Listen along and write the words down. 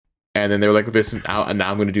And then they were like, "This is out, and now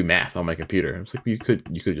I'm going to do math on my computer." I was like, "You could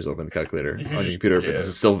just open the calculator on your computer, but this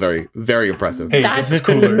is still very, very impressive." Hey, That's this is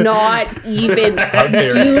cooler. not even. dare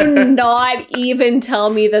Do not even tell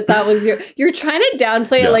me that was your. You're trying to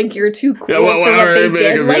downplay it like you're too cool Yeah, well, for what whatever, they made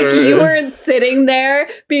a did. Like computer. you weren't sitting there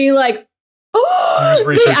being like, "Oh, Just they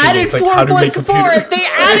researching, added like, 4 how to plus make 4. computer. They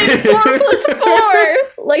added 4 plus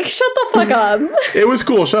 4." Like, shut the fuck up. It was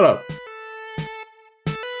cool. Shut up.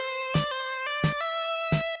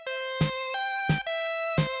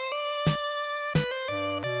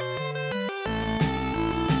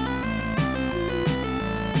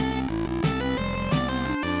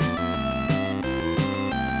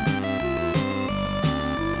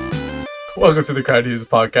 Welcome to the Crowd News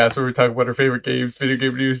podcast, where we talk about our favorite games, video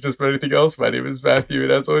game news, just about anything else. My name is Matthew,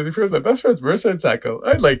 and as always, I'm here with my best friends, Marissa and Sacco.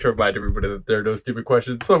 I'd like to remind everybody that there are no stupid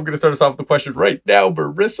questions, so I'm going to start us off with the question right now.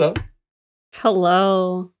 Marissa,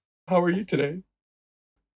 Hello. how are you today?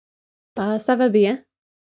 Ça va bien.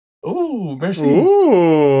 Ooh, merci.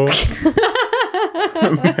 Ooh,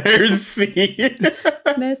 merci.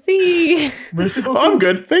 Merci. Merci beaucoup. I'm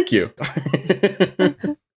good, thank you.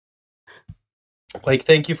 Like,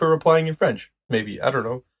 thank you for replying in French. Maybe. I don't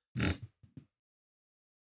know.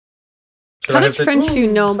 Should How I much have said, French do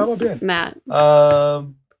you know, ça va bien. Matt?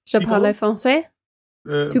 Je People- parle français.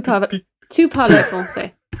 Tu parles pe-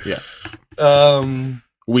 français.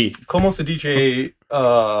 Oui, Comment se DJ?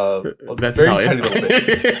 that's very Italian. tiny little bit.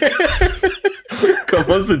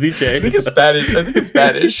 Como's the DJ. I think it's Spanish.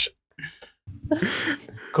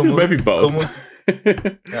 It might be both. I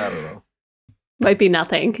don't know. Might be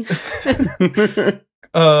nothing.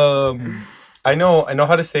 I know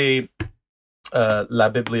how to say la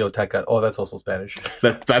biblioteca. Oh, that's also Spanish.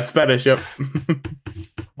 That's Spanish, yep.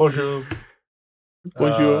 Bonjour.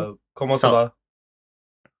 Bonjour. Comment ça va?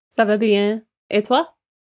 Ça va bien. Et toi?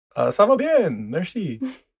 Ça va bien, merci.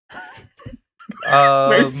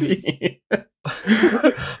 Merci.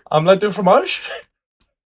 Omelette de fromage?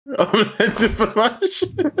 Omelette de fromage.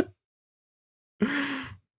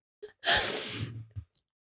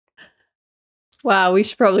 Wow, we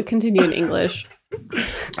should probably continue in English.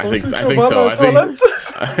 I think so. I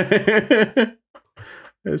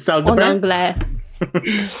think. Salle de En bain? anglais.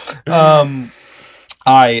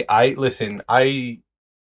 I listen.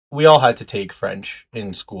 We all had to take French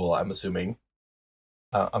in school. I'm assuming.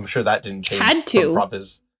 I'm sure that didn't change. Had to. from Prop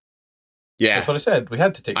is. Yeah. That's what I said. We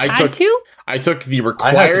had to take. I French. Had to? I took the I had to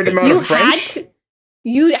required take- amount You of French.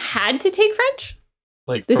 You had to take French?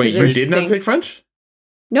 Like This from is Wait, you did not interesting. take French?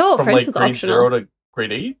 No, from French like was grade optional. 0 to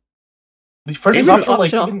grade 8. The French was Even optional. Like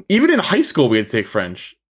optional. even, Even in high school, we had to take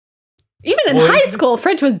French. Even in Well, high it's- school,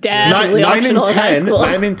 French was definitely Nine and optional in high 10. school.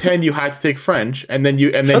 9 and 10, you had to take French, and then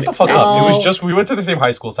shut the fuck up. No. It was just we went to the same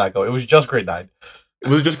high school, Sacco. It was just grade 9.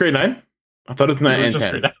 Was it just grade 9? I thought it was 9 It was and just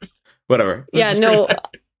 10. grade 9. Whatever. Yeah, Just no. grade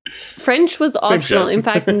French was optional. shit. In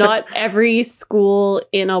fact, not every school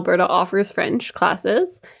in Alberta offers French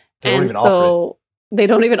classes. They don't and Oh, even offer so they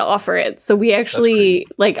don't even offer it. So we actually,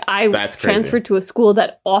 like, I That's crazy. transferred to a school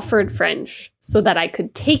that offered French so that I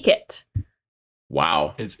could take it.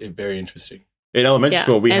 Wow. It's very interesting. In elementary Yeah.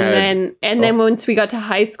 school, we and had. then once we got to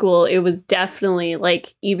high school, it was definitely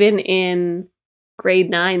like, even in grade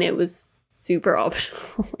 9, it was super optional.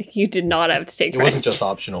 Like, you did not have to take It French. wasn't just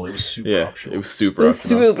optional. It was super Yeah, optional. it was super It was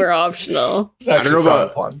optional. super optional. It was actually I don't know frowned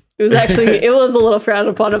about- upon. It was actually, it was a little frowned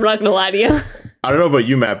upon. I'm not going to lie to you. I don't know about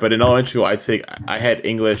you, Matt, but in elementary school, I had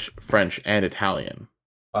English, French, and Italian.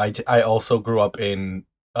 I also grew up in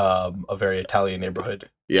a very Italian neighborhood.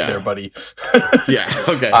 Yeah. There, buddy. Yeah.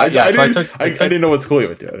 Okay. Yeah, so I I took- didn't know what school you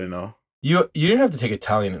went to. I didn't know. You didn't have to take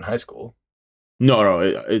Italian in high school. No.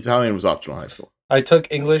 Italian was optional in high school. I took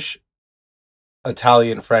English,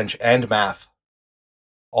 Italian, French, and math,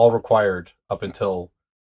 all required up until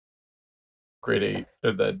grade 8,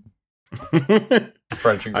 and then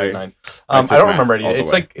French in grade I- 9. I I took don't math remember any. all the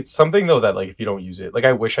It's way. like it's something though that like if you don't use it, like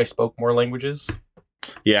I wish I spoke more languages.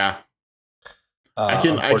 Yeah. I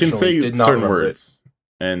can Unfortunately, say did not certain remember it. words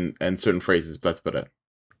and certain phrases, but that's about it.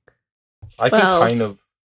 I can Well, kind of.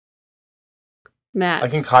 Matt, I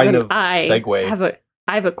can kind when of segue.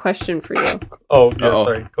 I have a question for you. Oh, yeah, Uh-oh.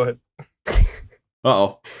 sorry. Go ahead.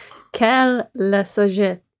 Uh-oh. Quel le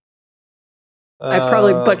sujet? I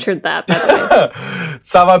probably butchered that, by the way.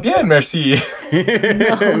 Ça va bien, merci.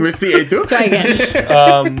 Merci et tout. Try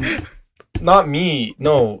again. Not me.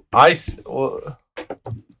 No,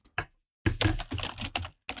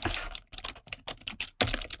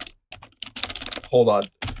 hold on.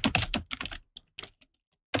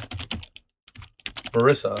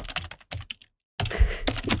 Marissa.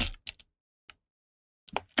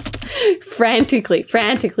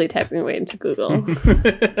 frantically typing away into Google.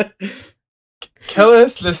 Quel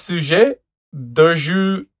est le sujet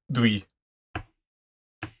d'aujourd'hui?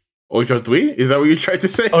 Aujourd'hui? Is that what you tried to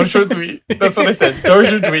say? Aujourd'hui. That's what I said.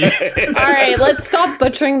 D'aujourd'hui. All right, let's stop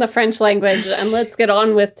butchering the French language and let's get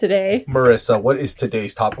on with today. Marissa, what is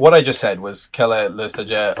today's topic? What I just said was quel est le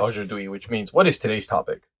sujet aujourd'hui, which means what is today's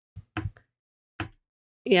topic?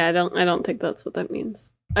 Yeah, I don't think that's what that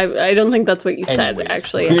means. I don't think that's what you said, Anyways.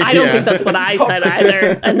 actually. I don't think that's what I Stop said it.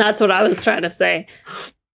 either. And that's what I was trying to say.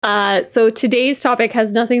 So today's topic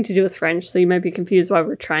has nothing to do with French, so you might be confused why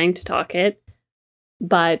we're trying to talk it.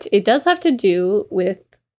 But it does have to do with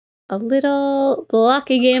a little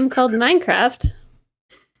blocky game called Minecraft.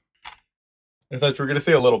 I thought you were going to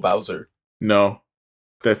say a little Bowser. No.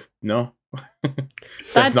 That's not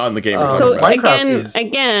in the game. we're So talking about. Minecraft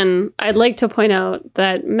again, I'd like to point out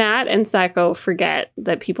that Matt and Sacco forget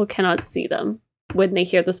that people cannot see them when they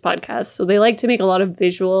hear this podcast. So they like to make a lot of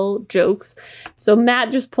visual jokes. So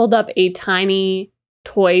Matt just pulled up a tiny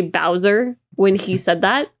toy Bowser when he said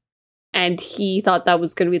that. And he thought that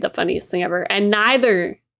was going to be the funniest thing ever. And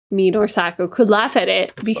neither me nor Sacco could laugh at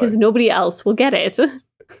it because nobody else will get it.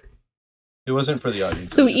 It wasn't for the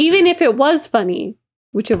audience. So even if it was funny,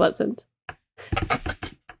 which it wasn't,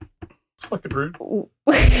 It's fucking rude.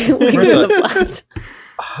 we would have laughed.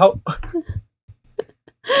 How?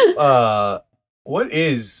 What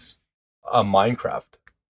is a Minecraft?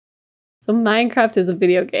 So Minecraft is a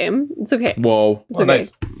video game. It's okay. Whoa. It's Oh, okay.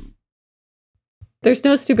 nice. There's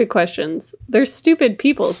no stupid questions. There's stupid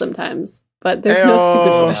people sometimes, but there's no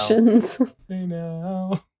Ayo. stupid questions. Hey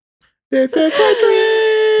now. This is what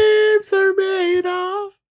dreams are made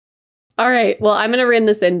of. All right. Well, I'm going to rein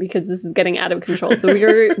this in because this is getting out of control. So we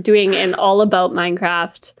are doing an all about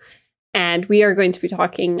Minecraft, and we are going to be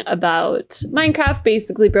talking about Minecraft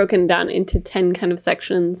basically broken down into 10 kind of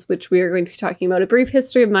sections, which we are going to be talking about a brief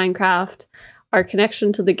history of Minecraft, our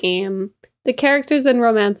connection to the game, the characters and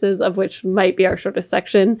romances, of which might be our shortest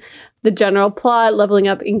section, the general plot, leveling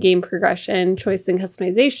up in-game progression, choice and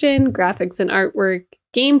customization, graphics and artwork,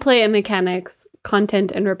 gameplay and mechanics,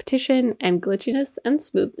 content and repetition, and glitchiness and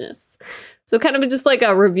smoothness. So kind of just like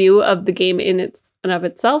a review of the game in its and of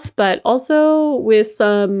itself, but also with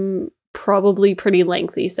some probably pretty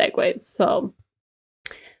lengthy segues. So,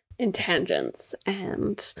 and tangents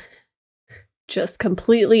and just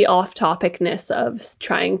completely off-topicness of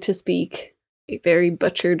trying to speak a very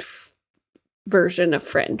butchered version of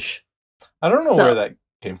French. I don't know So- where that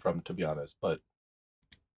came from, to be honest, but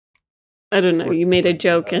I don't know. You made a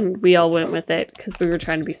joke and we all went with it because we were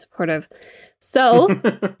trying to be supportive. So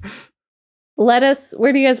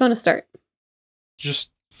where do you guys want to start?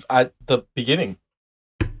 just at the beginning.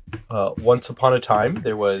 Once upon a time,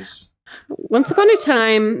 there was. Once upon a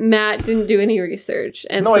time, Matt didn't do any research.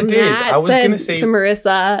 And No, so I did. Matt I was said gonna say- to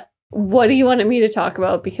Marissa, what do you want me to talk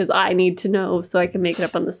about? Because I need to know so I can make it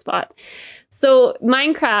up on the spot. So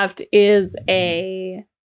Minecraft is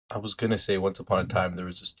I was gonna say, once upon a time, there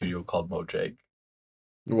was a studio called Mojang.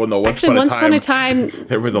 Well, no. Once Actually, upon a a time,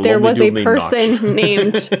 there was a there was a lonely person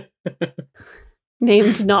Notch.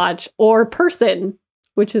 named Notch, or Person,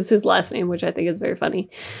 which is his last name, which I think is very funny.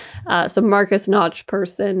 So Marcus Notch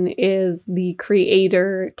Person is the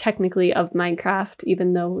creator, technically, of Minecraft,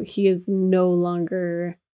 even though he is no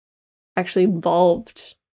longer actually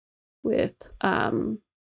involved with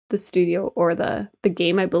the studio or the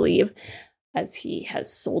game, I believe, as he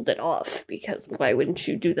has sold it off, because why wouldn't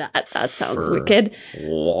you do that? That sounds For wicked.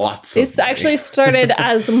 Lots. This of money. actually started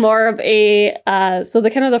as more of a so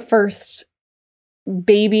the kind of the first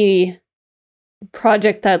baby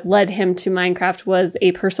project that led him to Minecraft was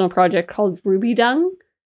a personal project called Ruby Dung,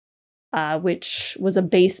 which was a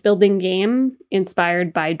base building game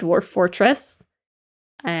inspired by Dwarf Fortress,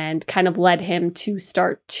 and kind of led him to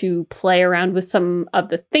start to play around with some of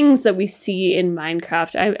the things that we see in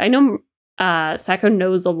Minecraft. I know Sacco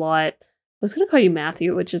knows a lot. I was going to call you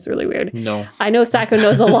Matthew, which is really weird. No. I know Sacco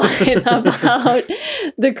knows a lot about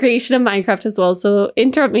the creation of Minecraft as well. So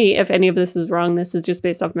interrupt me if any of this is wrong. This is just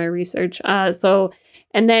based off my research. And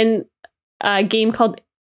then a game called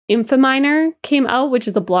Infaminer came out, which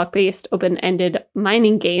is a block-based, open-ended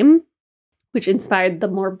mining game, which inspired the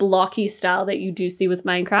more blocky style that you do see with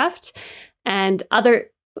Minecraft.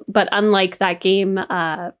 But unlike that game,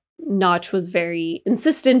 Notch was very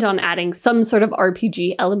insistent on adding some sort of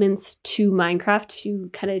RPG elements to Minecraft to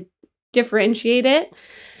kind of differentiate it.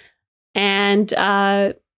 And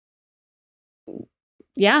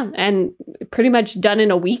and pretty much done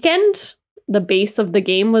in a weekend. The base of the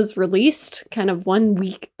game was released kind of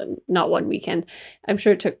not one weekend. I'm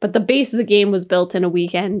sure it took, but the base of the game was built in a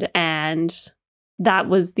weekend, and that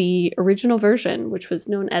was the original version, which was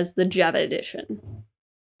known as the Java edition.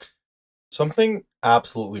 Something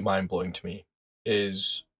absolutely mind-blowing to me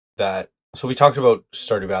is that, so we talked about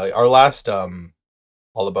Stardew Valley. Our last All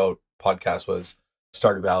About podcast was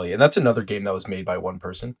Stardew Valley, and that's another game that was made by one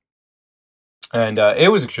person. And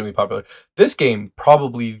it was extremely popular. This game,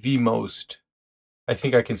 probably the most, I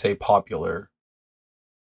think I can say, popular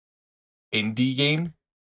indie game.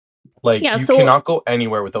 Like, you cannot go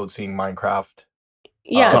anywhere without seeing Minecraft.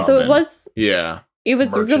 Yeah, so it was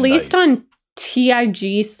released merchandise. on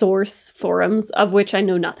TIG source forums, of which I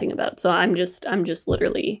know nothing about. So I'm just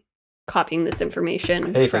literally copying this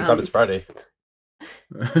information. Hey, thank God it's Friday.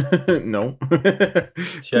 No.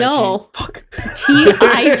 TIG. No. Fuck.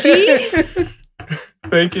 TIG?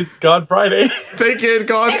 Thank it, God Friday. Thank it,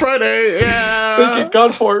 God Friday. Yeah. Thank it,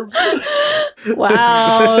 God Forbes.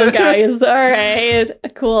 Wow, guys. All right.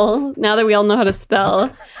 Cool. Now that we all know how to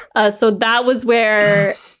spell. So that was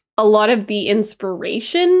where a lot of the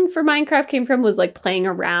inspiration for Minecraft came from, was like playing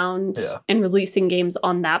around and releasing games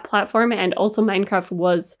on that platform. And also Minecraft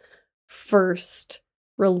was first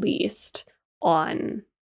released on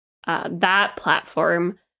that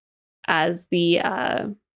platform as the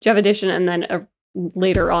Java edition, and then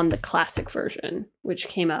later on the classic version, which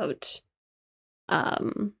came out, I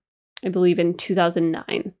believe, in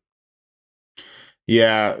 2009.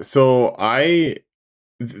 Yeah, so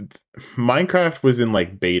Minecraft was in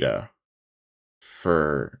like beta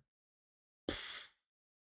for,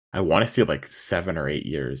 I want to say, like 7 or 8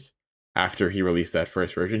 years after he released that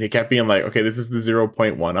first version. He kept being like, okay, this is the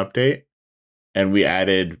 0.1 update, and we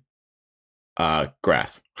added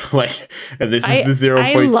grass. Like, and this is the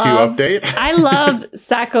 0.2 update. I love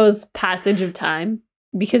Sacco's passage of time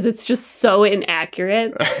because it's just so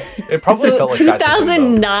inaccurate. It probably felt like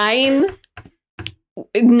 2009.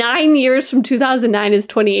 9 years from 2009 is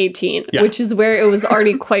 2018, which is where it was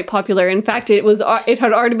already quite popular. In fact, it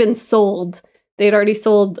had already been sold. They had already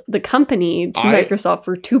sold the company to Microsoft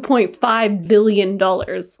for $2.5 billion.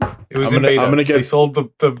 It was in beta. They sold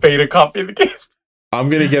the beta copy of the game. I'm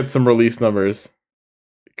gonna get some release numbers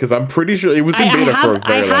because I'm pretty sure it was in beta for a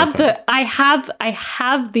very long time. I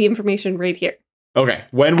have the information right here. Okay,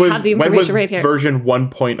 when was version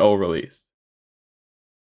 1.0 released?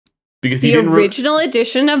 Because the original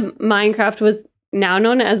edition of Minecraft, was now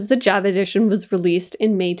known as the Java edition, was released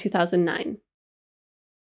in May 2009.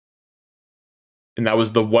 And that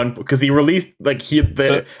was the one, because he released when I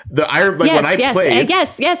played.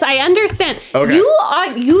 Yes, I understand. Okay.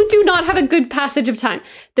 You do not have a good passage of time.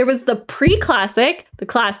 There was the pre-classic, the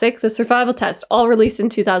classic, the survival test, all released in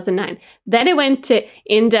 2009. Then it went to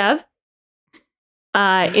InDev,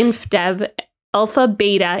 InfDev, Alpha,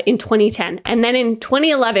 Beta in 2010. And then in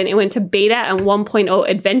 2011, it went to Beta and 1.0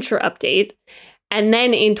 Adventure Update. And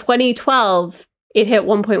then in 2012, it hit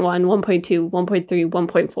 1.1, 1.2, 1.3,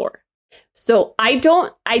 1.4. So I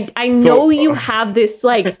know you have this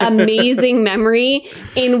like amazing memory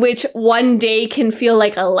in which one day can feel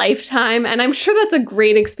like a lifetime. And I'm sure that's a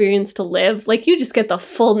great experience to live. Like, you just get the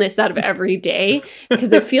fullness out of every day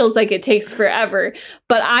because it feels like it takes forever.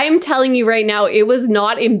 But I'm telling you right now, it was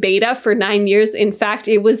not in beta for 9 years. In fact,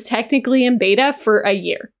 it was technically in beta for a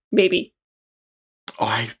year, maybe.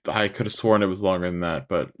 Oh, I could have sworn it was longer than that,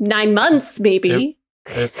 but 9 months, maybe.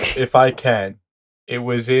 If I can. It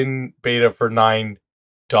was in beta for 9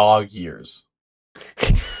 dog years.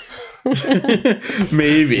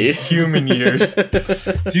 Maybe. Human years.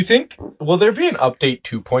 Do you think, will there be an update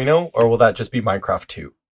 2.0, or will that just be Minecraft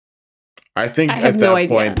 2? I think at that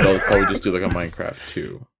point, they'll probably just do like a Minecraft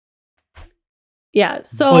 2. Yeah,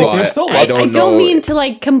 so I don't mean to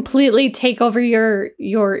like completely take over your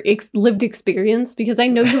lived experience, because I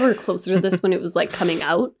know you were closer to this when it was like coming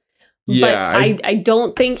out. Yeah, but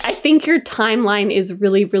I think your timeline is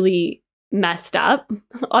really, really messed up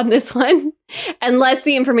on this one, unless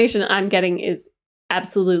the information I'm getting is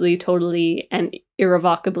absolutely, totally, and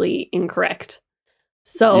irrevocably incorrect.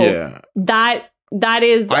 So that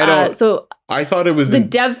is so I thought it was the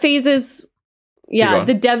dev phases. Yeah,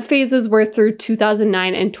 the dev phases were through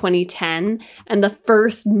 2009 and 2010, and the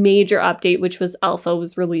first major update, which was Alpha,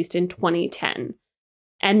 was released in 2010,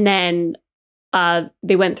 and then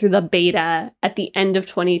they went through the beta at the end of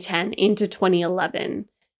 2010 into 2011.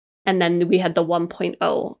 And then we had the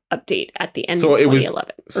 1.0 update at the end of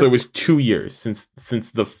 2011. So it was 2 years since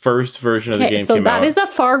the first version of the game came out. So that is a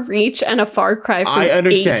far reach and a far cry from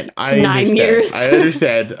 8 to 9 years. I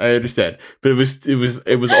understand. But it was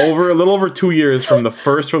over a little over 2 years from the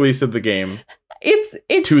first release of the game. It's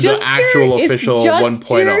to just the actual official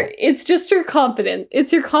 1.0. It's just your confidence.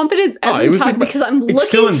 It's your confidence every time, because I'm looking. It's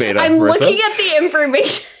still in beta. I'm looking at the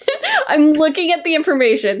information. I'm looking at the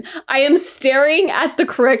information. I am staring at the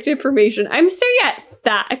correct information. I'm staring at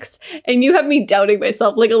facts, and you have me doubting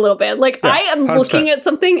myself like a little bit. Like, Yeah, I am 100%. looking at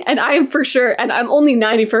something, and I am for sure, and I'm only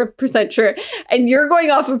 94% sure, and you're going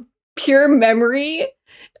off of pure memory,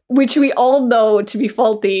 which we all know to be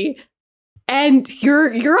faulty. And you're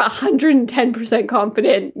 110%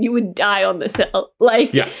 confident you would die on this hill.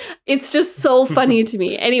 Like, Yeah. it's just so funny to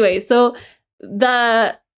me. Anyway, so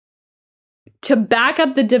to back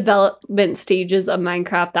up the development stages of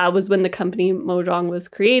Minecraft, that was when the company Mojang was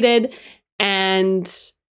created. And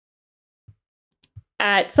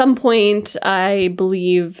at some point, I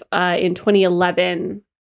believe in 2011,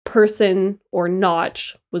 Person or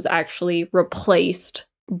Notch was actually replaced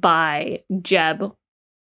by Jeb.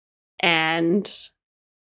 And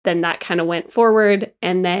then that kind of went forward.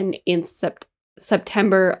 And then in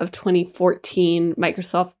September of 2014,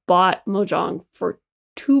 Microsoft bought Mojang for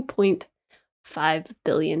 $2.5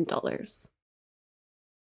 billion.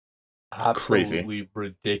 Absolutely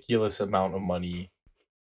ridiculous amount of money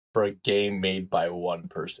for a game made by one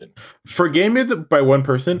person. For a game made by one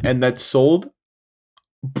person and that sold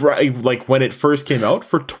like when it first came out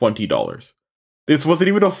for $20. This wasn't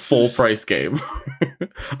even a full price game.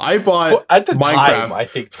 I bought Well, at the Minecraft time, I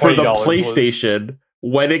think for the $20 PlayStation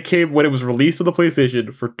when it was released on the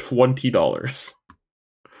PlayStation for $20.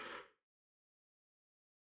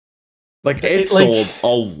 Like it sold a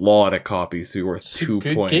lot of copies to be worth It's a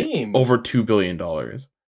good game. over $2 billion.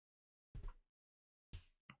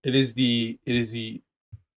 It is the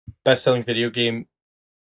best-selling video game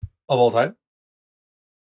of all time.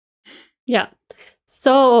 Yeah.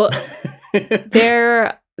 So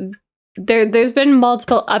there's been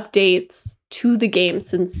multiple updates to the game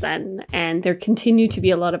since then, and there continue to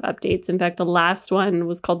be a lot of updates. In fact, the last one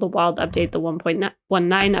was called the Wild Update, the 1.19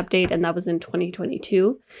 update, and that was in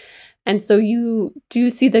 2022. And so you do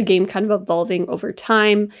see the game kind of evolving over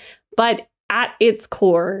time, but at its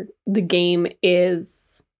core, the game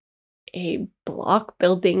is a block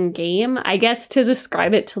building game. I guess to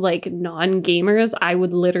describe it to like non-gamers, I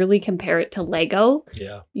would literally compare it to Lego.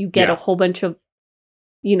 Yeah. You get Yeah. a whole bunch of,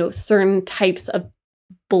 certain types of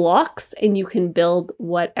blocks, and you can build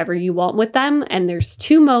whatever you want with them. And there's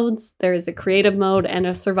two modes. There's a creative mode and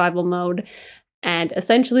a survival mode. And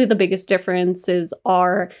essentially the biggest differences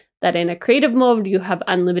are that in a creative mode, you have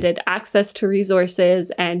unlimited access to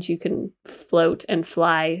resources and you can float and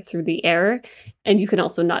fly through the air. And you can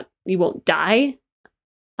also you won't die,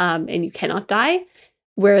 and you cannot die.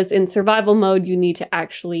 Whereas in survival mode, you need to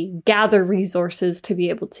actually gather resources to be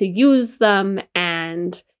able to use them.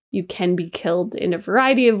 And you can be killed in a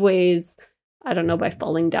variety of ways. I don't know, by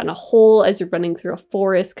falling down a hole as you're running through a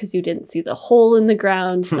forest because you didn't see the hole in the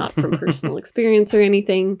ground, not from personal experience or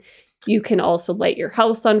anything. You can also light your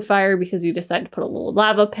house on fire because you decide to put a little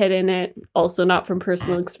lava pit in it, also not from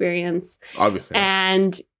personal experience. Obviously.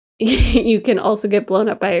 And you can also get blown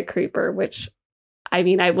up by a creeper, which, I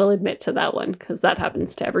mean, I will admit to that one because that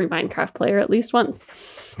happens to every Minecraft player at least once.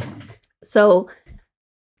 So,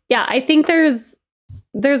 yeah, I think there's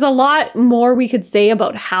a lot more we could say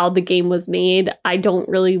about how the game was made. I don't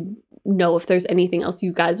really know if there's anything else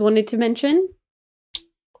you guys wanted to mention.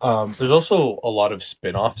 There's also a lot of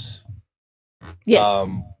spin-offs. Yes.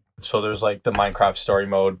 So there's like the Minecraft story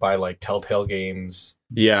mode by like Telltale Games.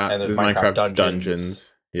 Yeah, and there's there's Minecraft Minecraft Dungeons.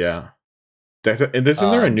 Dungeons. Yeah.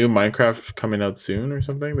 Isn't there a new Minecraft coming out soon or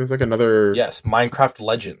something? There's like another... Yes, Minecraft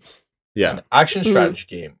Legends. Yeah. An action strategy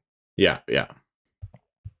game. Yeah. It's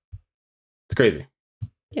crazy.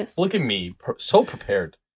 Yes. Look at me, so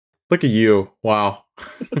prepared. Look at you. Wow.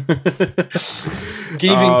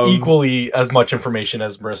 Giving equally as much information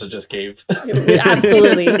as Marissa just gave.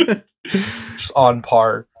 Absolutely. Just on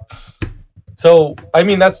par. So, I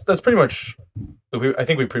mean, that's pretty much... I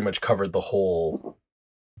think we pretty much covered the whole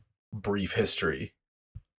brief history.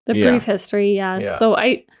 The Yeah. brief history, yeah. Yeah. So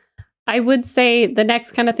I would say the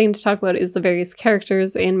next kind of thing to talk about is the various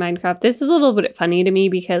characters in Minecraft. This is a little bit funny to me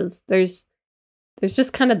because there's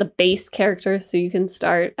just kind of the base character. So you can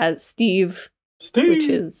start as Steve, which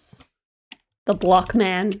is the block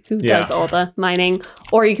man who Yeah. does all the mining,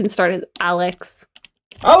 or you can start as Alex,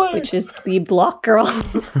 Alex! which is the block girl.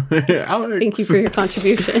 Alex. Thank you for your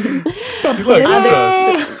contribution. See, look,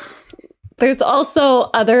 Other- There's also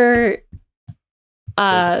other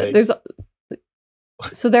There's a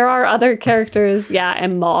so there are other characters, yeah,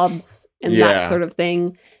 and mobs and Yeah. that sort of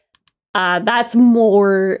thing. That's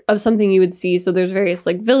more of something you would see. So there's various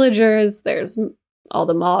like villagers, there's all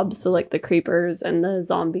the mobs, so like the creepers and the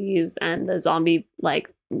zombies and the zombie,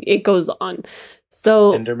 like it goes on.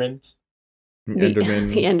 So Endermans. the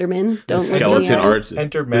Enderman. Enderman, don't look in the skeleton eyes. arch.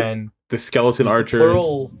 Enderman. The skeleton Is the archers.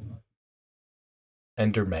 plural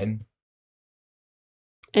Endermen.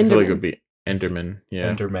 I feel like it Enderman. would be Enderman.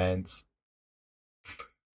 Yeah. Endermans.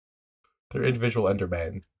 They're individual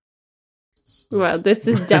Endermen. Well, this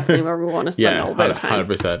is definitely where we want to spend Yeah, all our time.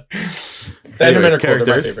 100%. The Anyways, Endermen are cool.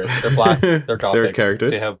 They're my favorite. They're black. They're gothic. They're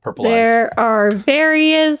characters. They have purple eyes. There are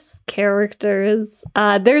various characters.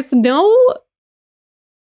 There's no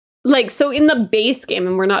so in the base game,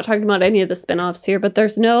 and we're not talking about any of the spin-offs here, but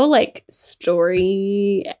there's no like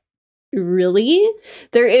story really.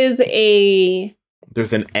 There is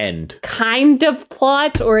There's an end. kind of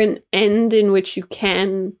plot or an end in which you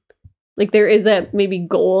can there is a maybe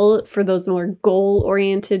goal for those more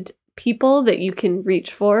goal-oriented people that you can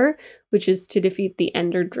reach for, which is to defeat the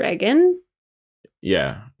Ender Dragon.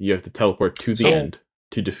 Yeah, you have to teleport to the end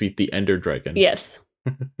to defeat the Ender Dragon. Yes.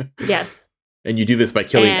 Yes. And you do this by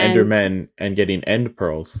killing And- Endermen and getting Ender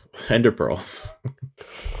pearls.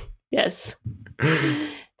 Yes.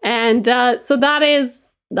 And so that is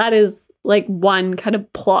like one kind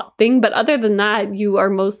of plot thing, but other than that, you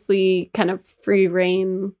are mostly kind of free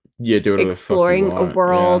reign Yeah, do whatever exploring the fuck you a want.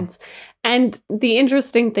 world. And the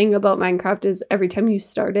interesting thing about Minecraft is every time you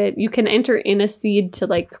start it, you can enter in a seed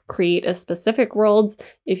to create a specific world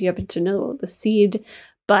if you happen to know the seed,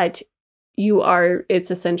 but it's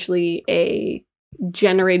essentially a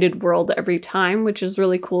generated world every time, which is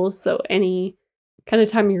really cool. So any kind of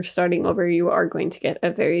time you're starting over, you are going to get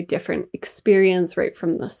a very different experience right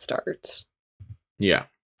from the start. Yeah.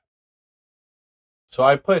 So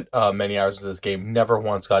I put many hours into this game. Never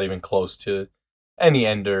once got even close to any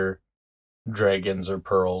Ender dragons or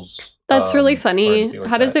pearls. That's really or funny. anything like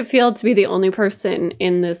How does that. it feel to be the only person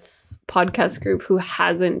in this podcast group who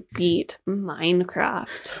hasn't beat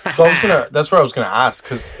Minecraft? So that's where I was gonna ask,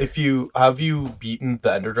 because have you beaten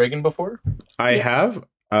the Ender Dragon before? I Yes. have.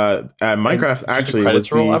 Minecraft Did actually the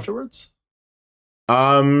credits was roll the afterwards.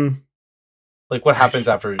 Like what happens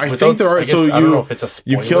after? I think there are. I guess, So I don't know if it's a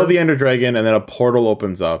spoiler. you kill the Ender Dragon, and then a portal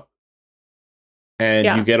opens up, and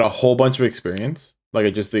Yeah. you get a whole bunch of experience.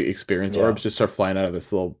 Just the experience Yeah. orbs just start flying out of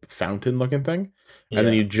this little fountain-looking thing, and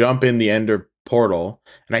then Yeah. you jump in the Ender portal,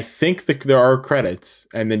 and I think there are credits,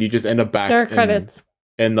 and then you just end up back. There are credits.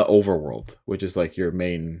 in the overworld, which is your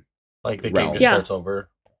main. Like the game realm. just Yeah. starts over.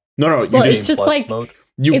 No, Well, you it's just just Plus like- mode.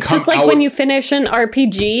 you It's come just like out. when you finish an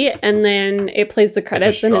RPG and then it plays the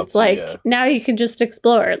credits and drops it's like, you, yeah. now you can just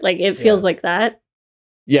explore. It feels Yeah. like that.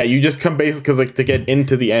 Yeah, you just come basically because to get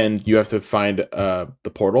into the end, you have to find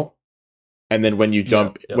the portal, and then when you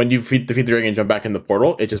jump, yeah. when you defeat the dragon and jump back in the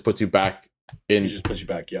portal, it just puts you back in. It just puts you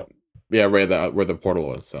back. Yeah. Yeah, where the portal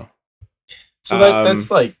was. So So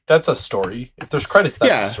that's a story. If there's credits,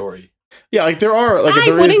 that's Yeah. a story. yeah, there are if I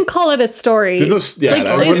there wouldn't is, call it a story. there's no yeah. Like, I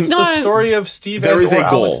it's wouldn't- It's not- the story of Steve There and is a or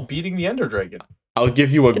Alex goal. beating the Ender Dragon. I'll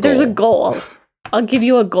give you a goal. There's a goal. I'll give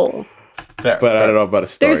you a goal. Fair, but I fair. don't know about a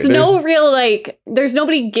story. There's no real there's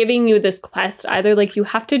nobody giving you this quest either. You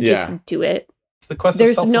have to just Yeah. do it. It's the quest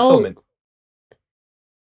there's of no- self-fulfillment.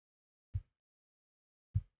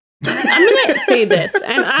 I'm gonna say this,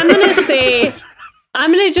 and I'm gonna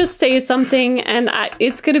just say something, and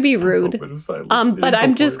it's gonna be rude. Moment of silence. But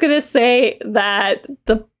I'm just gonna say that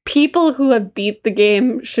the people who have beat the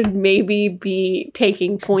game should maybe be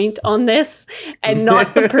taking point on this, and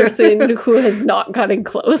not the person who has not gotten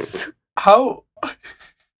close. How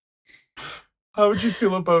would you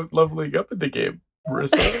feel about leveling up in the game,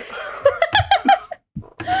 Marissa?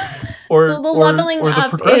 So the leveling or the up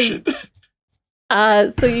progression. is-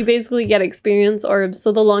 So you basically get experience orbs.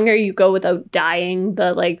 So the longer you go without dying,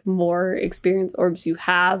 the more experience orbs you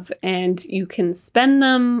have, and you can spend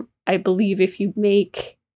them. I believe if you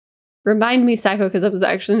make, remind me, Sacco, because I was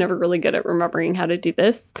actually never really good at remembering how to do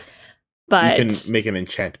this. But You can make an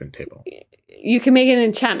enchantment table, you can make an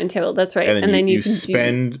enchantment table. That's right, and then you can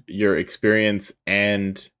spend your experience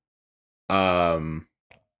and lapis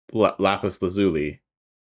lazuli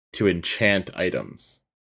to enchant items.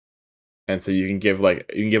 And so you can give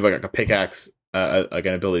a pickaxe an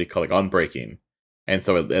ability called unbreaking, and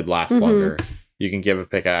so it lasts Mhm. longer. You can give a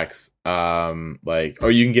pickaxe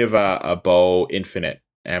or you can give a bow infinite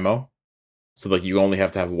ammo, so you only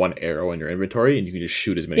have to have one arrow in your inventory, and you can just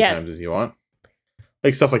shoot as many Yes. times as you want.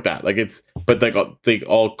 Stuff like that. They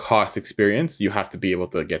all cost experience. You have to be able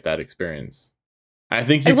to get that experience. I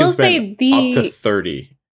think you I can will spend say up to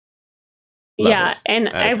 30. Yeah, levels and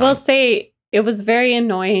at a I will time. say it was very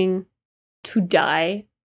annoying to die,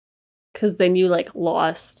 because then you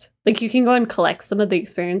lost. You can go and collect some of the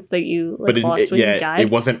experience that you lost when you died. it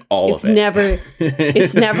wasn't all It's of it. never-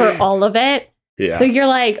 It's never all of it. Yeah. So you're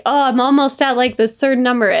like, oh, I'm almost at this certain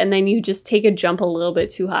number, and then you just take a jump a little bit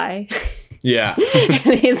too high. Yeah.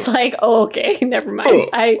 And he's like, oh, okay, never mind.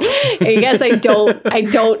 I guess I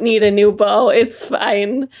don't need a new bow. It's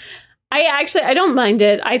fine. I don't mind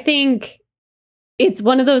it. I think it's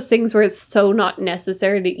one of those things where it's so not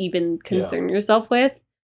necessary to even concern yourself with.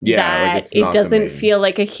 Yeah. That it doesn't feel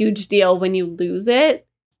like a huge deal when you lose it,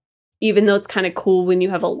 even though it's kind of cool when you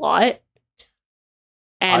have a lot.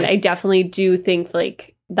 And I definitely do think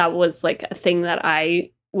like that was like a thing that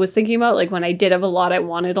I was thinking about. Like when I did have a lot, I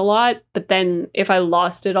wanted a lot. But then if I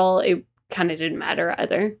lost it all, it kind of didn't matter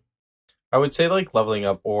either. I would say like leveling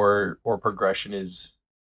up or progression is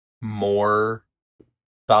more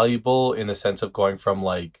valuable in the sense of going from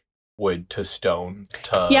like wood to stone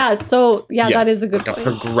to that is a good point. A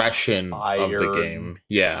progression of the game.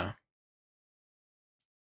 Yeah.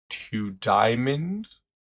 To diamond.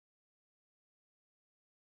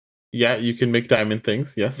 Yeah, you can make diamond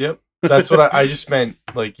things. Yes. Yep. That's what I just meant.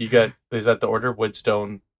 Like you got, is that the order? Wood,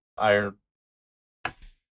 stone, iron.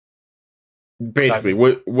 Basically,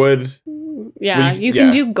 wood. Yeah, you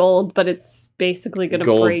can do gold, but it's basically going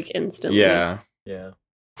to break instantly. Yeah. Yeah.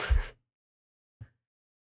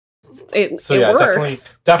 It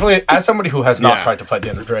works. Definitely. As somebody who has not tried to fight the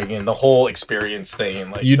Ender Dragon, the whole experience thing,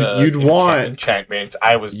 like you'd want enchantments.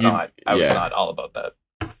 I was not all about that.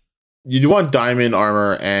 You'd want diamond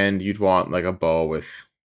armor, and you'd want like a bow with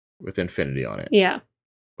infinity on it. Yeah,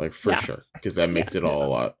 like for sure, because that makes it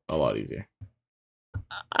all a lot easier.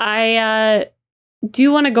 I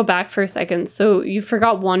do want to go back for a second. So you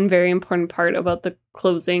forgot one very important part about the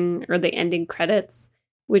closing or the ending credits,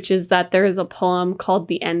 which is that there is a poem called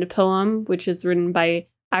The End Poem, which is written by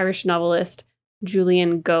Irish novelist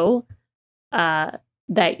Julian Go, that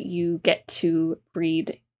you get to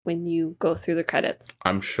read when you go through the credits.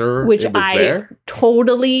 I'm sure which it was I there.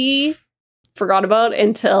 Totally forgot about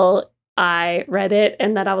until I read it,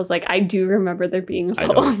 and then I was like, I do remember there being a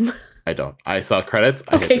poem. I don't. I saw credits.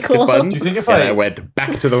 I hit the cool. skip button. Do you think if I went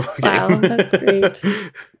back to the game? Wow, that's great.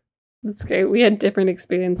 That's great. We had different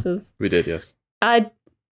experiences. We did, yes.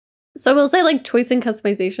 So I will say, like, choice and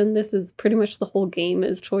customization, this is pretty much the whole game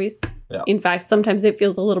is choice. Yeah. In fact, sometimes it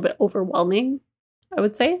feels a little bit overwhelming, I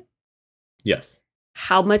would say. Yes.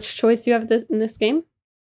 How much choice you have in this game?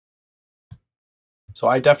 So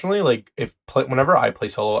I definitely, like, whenever I play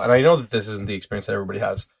solo, and I know that this isn't the experience that everybody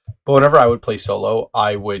has, but whenever I would play solo,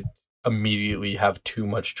 I would immediately have too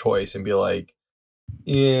much choice and be like,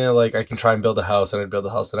 yeah, like, I can try and build a house, and I'd build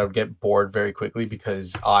a house, and I would get bored very quickly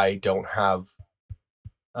because I don't have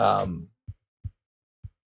the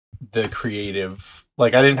creative,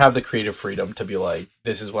 like, I didn't have the creative freedom to be like,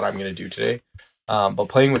 this is what I'm going to do today. But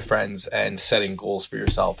playing with friends and setting goals for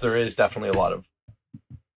yourself, there is definitely a lot of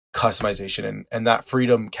customization, and that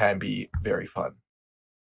freedom can be very fun.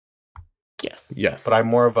 Yes. But I'm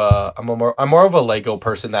more of a Lego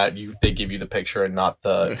person that they give you the picture and not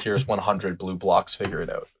the here's 100 blue blocks, figure it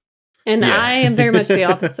out. And I am very much the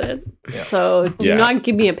opposite. Yeah. So do not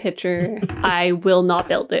give me a picture. I will not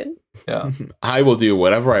build it. Yeah. I will do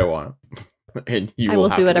whatever I want. And I will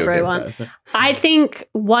do whatever I want. I think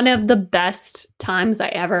one of the best times I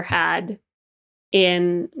ever had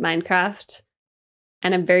in Minecraft,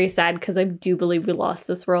 and I'm very sad because I do believe we lost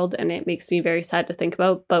this world, and it makes me very sad to think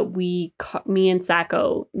about, but me and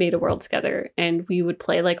Sacco made a world together, and we would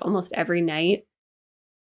play like almost every night.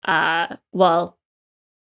 And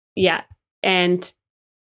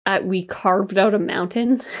we carved out a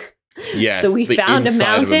mountain. Yes. So we found a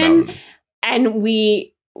mountain, and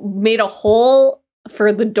we made a hole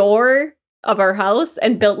for the door of our house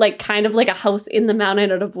and built like kind of like a house in the mountain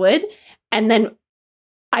out of wood. And then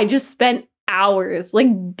I just spent hours, like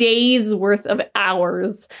days worth of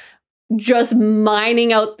hours, just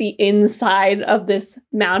mining out the inside of this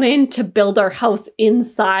mountain to build our house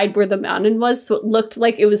inside where the mountain was. So it looked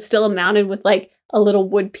like it was still a mountain with like a little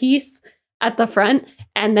wood piece at the front.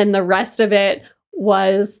 And then the rest of it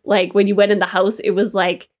was like, when you went in the house, it was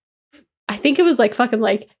like, I think it was like fucking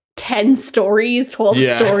like 10 stories, 12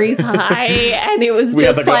 stories high. And it was we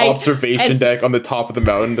just had like an observation deck on the top of the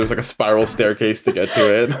mountain. There was like a spiral staircase to get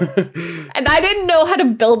to it. And I didn't know how to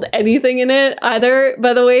build anything in it either,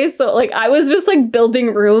 by the way. So like I was just like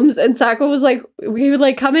building rooms, and Sacco was like, we would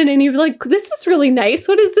like come in and he'd be like, this is really nice.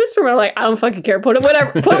 What is this room? I'm like, I don't fucking care. Put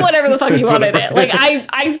whatever the fuck you want in it. Like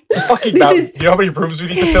I fucking mountain. You know how many rooms we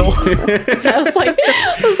need to fill? I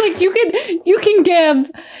was like, you can give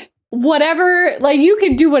whatever, like you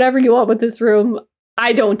can do whatever you want with this room.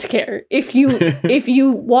 I don't care. If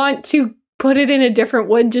you want to put it in a different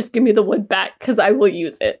wood, just give me the wood back because I will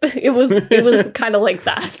use it. It was kind of like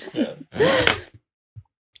that. Yeah.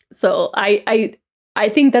 So I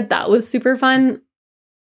think that was super fun.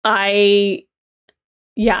 I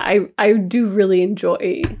I do really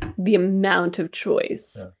enjoy the amount of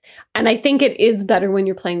choice. Yeah. And I think it is better when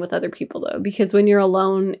you're playing with other people, though, because when you're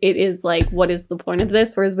alone, it is like, what is the point of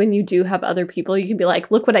this? Whereas when you do have other people, you can be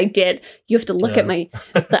like, look what I did. You have to look at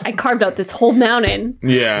I carved out this whole mountain.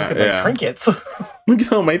 Yeah, Look at my trinkets. Look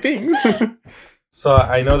at all my things. So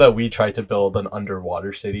I know that we tried to build an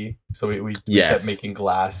underwater city. So we Yes. kept making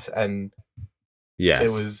glass, and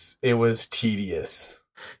Yes. it was tedious.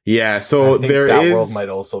 Yeah, I so think there that is. world might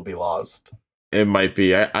also be lost. It might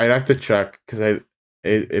be. I'd have to check because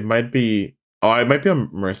it might be. Oh, it might be on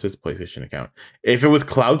Marissa's PlayStation account. If it was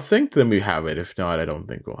cloud synced, then we have it. If not, I don't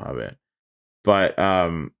think we'll have it. But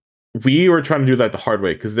we were trying to do that the hard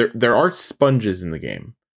way because there are sponges in the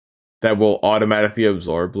game that will automatically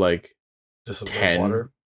absorb like Just absorb 10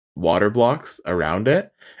 water blocks around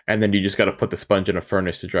it, and then you just got to put the sponge in a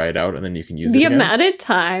furnace to dry it out, and then you can use The it again. amount of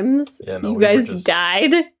times Yeah, no, you we were guys just-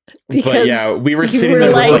 died But because yeah, we were you sitting were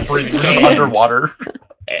there like- with We're just sand, underwater.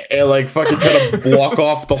 and like fucking trying to block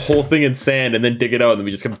off the whole thing in sand and then dig it out, and then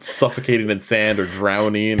we just kept suffocating in sand or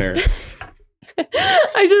drowning or.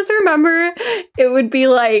 I just remember it would be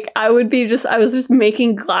like I was just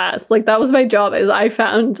making glass. Like that was my job, is I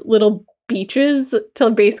found little beaches to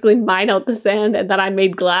basically mine out the sand, and then I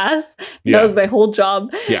made glass. Yeah. That was my whole job.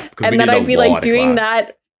 Yeah, because And then I'd be like doing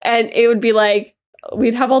that, and it would be like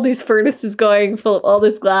we'd have all these furnaces going full of all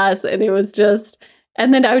this glass, and it was just,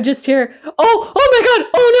 and then I would just hear, oh my god,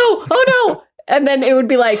 oh no, and then it would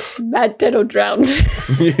be like Matt Ditto drowned.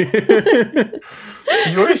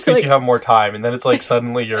 You always think Like- you have more time, and then it's like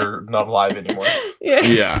suddenly you're not alive anymore.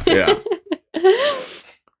 Yeah. yeah.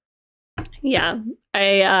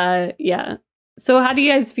 Yeah. So how do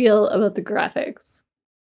you guys feel about the graphics?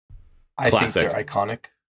 I Classic. think they're iconic,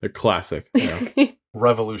 They're classic. Yeah.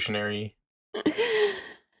 revolutionary.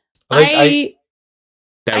 I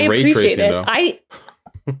That ray appreciate tracing it.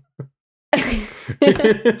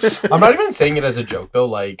 though. I'm not even saying it as a joke though.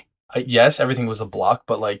 Like, yes, everything was a block,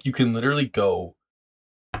 but like you can literally go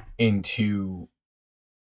into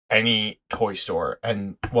any toy store,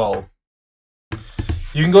 and well,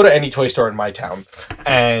 you can go to any toy store in my town,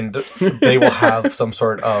 and they will have some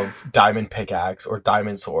sort of diamond pickaxe or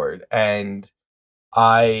diamond sword. And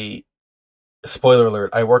spoiler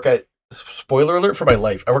alert, spoiler alert for my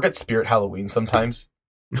life, I work at Spirit Halloween sometimes.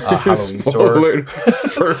 Halloween store. Spoiler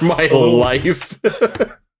for my life.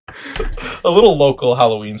 A little local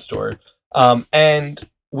Halloween store. And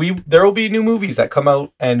there will be new movies that come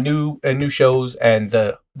out, and new shows, and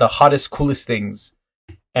the hottest, coolest things.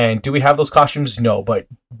 And do we have those costumes? No, but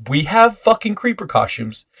we have fucking creeper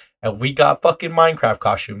costumes, and we got fucking Minecraft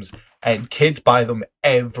costumes, and kids buy them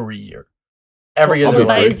every year. Every year they're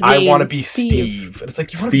By like, his I want to name, be Steve. Steve. And it's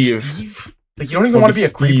like, you want to be Steve. Steve? Like, you don't even want to be a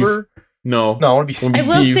Steve. creeper? No. No, I want to be Wanna Steve.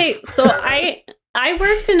 be I will Steve. say, so I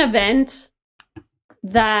worked an event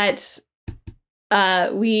that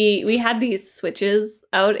we had these switches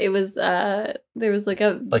out. It was there was like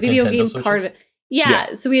a Like video Nintendo game switches? part.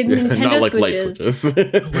 Yeah, so we had Nintendo Not like light switches.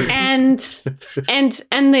 switches.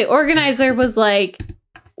 And the organizer was like,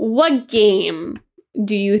 what game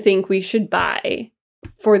do you think we should buy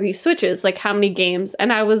for these switches? Like, how many games?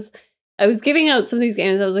 And I was giving out some of these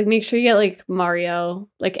games. I was like, make sure you get like Mario,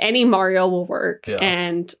 like any Mario will work. Yeah.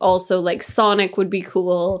 And also like Sonic would be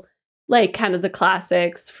cool, like kind of the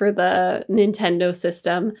classics for the Nintendo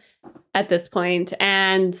system at this point.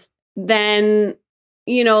 And then,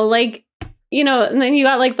 and then you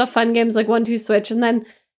got like the fun games like 1-2 Switch. And then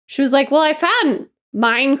she was like, well, I found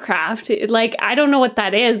Minecraft. Like, I don't know what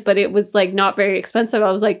that is, but it was like not very expensive.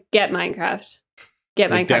 I was like, get Minecraft.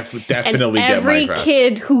 Get Minecraft. Definitely And get every Minecraft.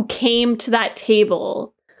 kid who came to that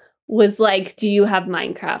table was like, do you have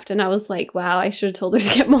Minecraft? And I was like, wow, I should have told her to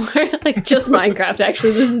get more. Like, just Minecraft,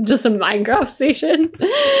 actually. This is just a Minecraft station.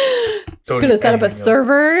 Don't Could have do set up a anything else.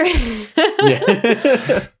 server.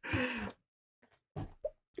 Yeah.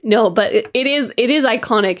 No, but it is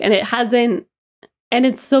iconic, and it hasn't, and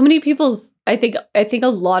it's so many people's, I think a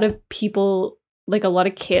lot of people, like a lot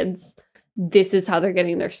of kids, this is how they're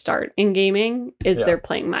getting their start in gaming, is Yeah. they're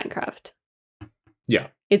playing Minecraft. Yeah.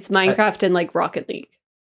 It's Minecraft and like Rocket League.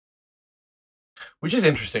 Which is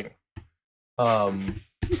interesting. Let's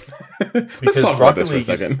Because talk about Rocket this for a League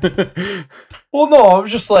is- second. Well, no, I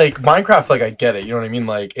was just like, Minecraft, like, I get it. You know what I mean?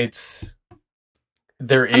 Like, there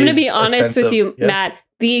is I'm going to be a honest sense with of- you, yes? Matt.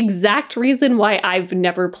 The exact reason why I've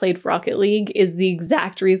never played Rocket League is the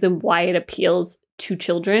exact reason why it appeals to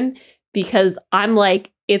children, because I'm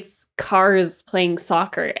like, it's cars playing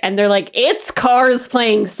soccer. And they're like, it's cars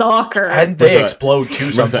playing soccer. And they Marissa, explode too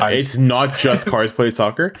Marissa, sometimes. it's not just cars playing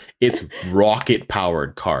soccer. It's rocket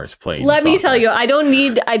powered cars playing Let me soccer. tell you, I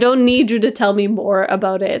don't need you to tell me more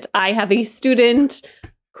about it. I have a student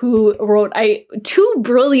who wrote two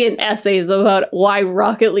brilliant essays about why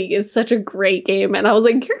Rocket League is such a great game. And I was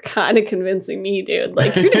like, you're kind of convincing me, dude.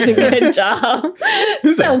 Like, you're doing a good job.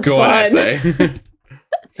 This is a Sounds good fun. essay.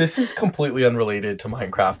 This is completely unrelated to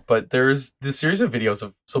Minecraft, but there's this series of videos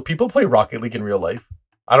of so people play Rocket League in real life.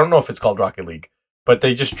 I don't know if it's called Rocket League, but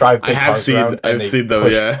they just drive I big have cars around. seen. I've seen them.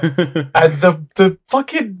 push- Yeah. And the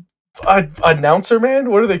fucking announcer man,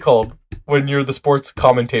 what are they called when you're the sports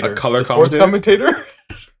commentator? A color the sports commentator.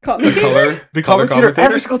 Commentator? Color. The color commentator,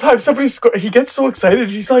 every single time somebody he gets so excited.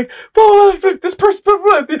 He's like, "Well, this person,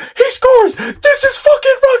 he scores. This is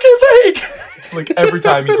fucking Rocket League." Like every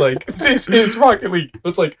time he's like, "This is Rocket League."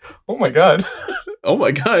 It's like, oh my god, Oh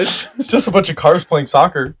my gosh. it's just a bunch of cars playing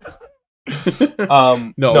soccer.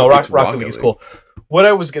 No, it's Rocket League is cool. What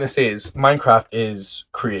I was gonna say is Minecraft is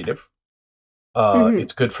creative. Mhm.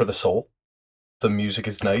 It's good for the soul. The music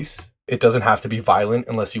is nice. It doesn't have to be violent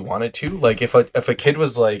unless you want it to. Like if a kid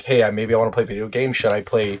was like, "Hey, maybe I want to play video games. Should I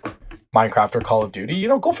play Minecraft or Call of Duty?"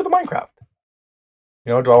 Go for the Minecraft.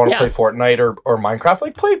 Do I want to Yeah. play Fortnite or Minecraft?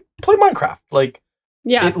 Like play Minecraft. Like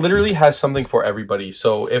Yeah. it literally has something for everybody.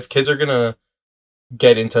 So if kids are gonna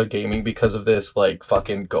get into gaming because of this, like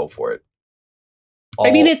fucking go for it. I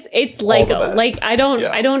mean, it's the Lego. best. Like I don't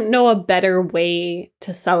Yeah. I don't know a better way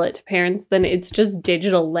to sell it to parents than it's just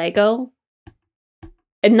digital Lego.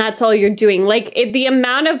 And that's all you're doing. Like the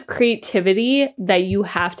amount of creativity that you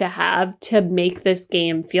have to make this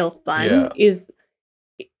game feel fun is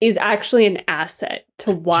actually an asset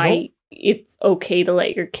to why it's okay to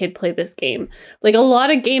let your kid play this game. Like a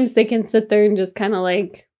lot of games, they can sit there and just kind of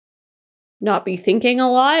like not be thinking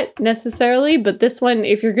a lot necessarily. But this one,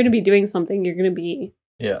 if you're going to be doing something, you're going to be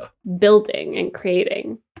building and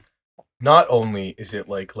creating. Not only is it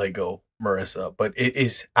like Lego, Marissa, but it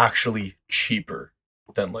is actually cheaper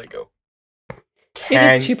than Lego. It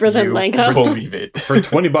is cheaper than you Lego. Believe it. For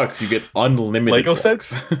 $20, you get unlimited Lego blocks.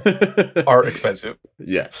 sets are expensive.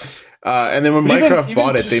 Yeah. And then when But Minecraft even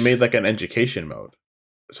bought it, they just- made like an education mode.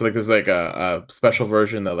 So like there's like a special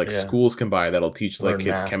version that like Yeah. schools can buy that'll teach like Learn kids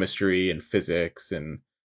math. chemistry and physics and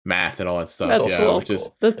math and all that stuff. That's yeah, cool. which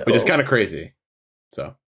is That's which is cool. kind of crazy.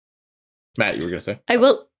 So, Matt, you were gonna say? I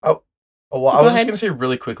will. Oh, well, I Go was ahead. just going to say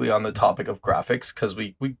really quickly on the topic of graphics, because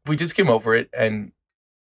we just came over it, and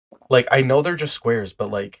like I know they're just squares, but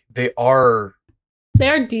like they are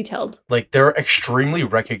Detailed. like they're extremely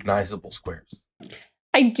recognizable squares.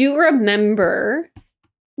 I do remember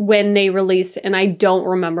when they released, and I don't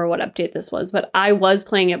remember what update this was, but I was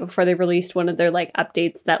playing it before they released one of their like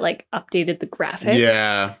updates that like updated the graphics.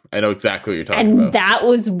 Yeah, I know exactly what you're talking And about. that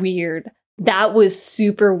was weird. That was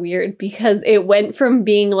super weird because it went from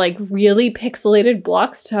being like really pixelated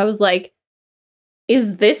blocks to I was like,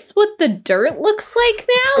 is this what the dirt looks like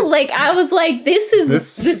now? Like I was like, this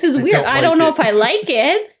is I weird. don't I don't know like if I like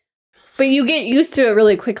it. But you get used to it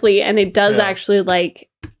really quickly and it does Yeah. actually like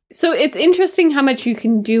so it's interesting how much you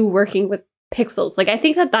can do working with pixels. Like I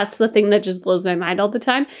think that's the thing that just blows my mind all the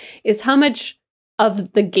time is how much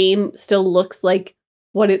of the game still looks like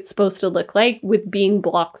what it's supposed to look like with being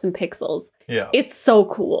blocks and pixels. Yeah, It's so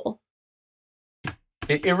cool.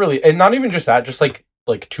 it really, and not even just that, just like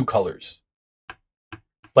two colors.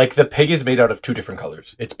 Like the pig is made out of two different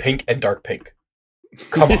colors. It's pink and dark pink.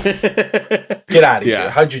 Come on, get out of Yeah. here!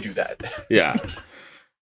 How'd you do that? Yeah.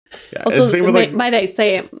 Yeah. Also, and same with like might I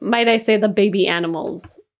say the baby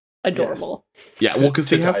animals adorable. yeah, well, because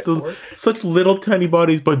they To have die for. such little tiny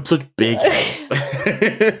bodies but such big heads.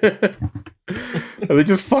 And they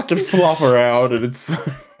just fucking flop around, and it's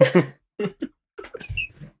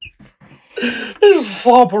They just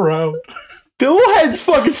flop around. the little heads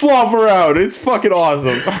fucking flop around. It's fucking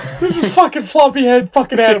awesome. They're just fucking floppy head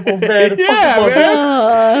fucking animals, man. Yeah, Fucking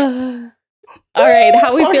man. All right,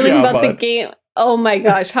 how are we Fuck feeling yeah, about the bud. game? Oh my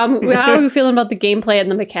gosh, how are we feeling about the gameplay and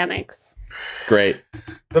the mechanics? Great.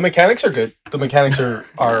 The mechanics are good. The mechanics are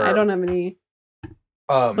I don't have any.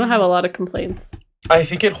 I don't have a lot of complaints. I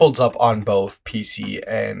think it holds up on both PC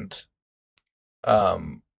and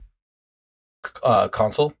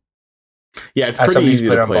console. Yeah, it's As pretty somebody who's easy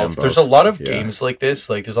played to on play on both. both. There's a lot of Yeah. games like this.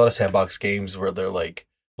 Like there's a lot of sandbox games where they're like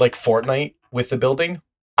Fortnite with the building.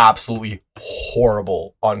 Absolutely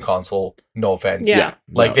horrible on console. No offense. Yeah.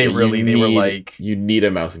 Like they were like you need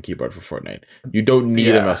a mouse and keyboard for Fortnite. You don't need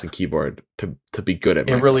a Yeah. mouse and keyboard to be good at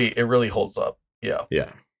it Minecraft. really holds up. Yeah.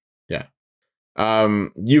 Yeah.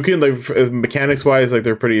 You can like mechanics wise, like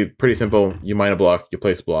they're pretty simple. You mine a block, you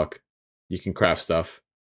place a block, you can craft stuff,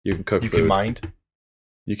 you can cook You food, can mind.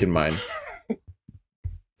 you can mine. You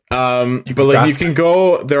But can like you craft. can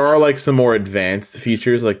go. There are like some more advanced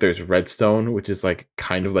features. Like there's redstone, which is like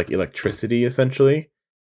kind of like electricity essentially,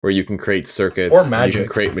 where you can create circuits Or and you magic. can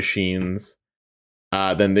create machines.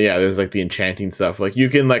 Then there's like the enchanting stuff. Like you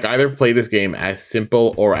can like either play this game as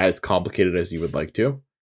simple or as complicated as you would like to.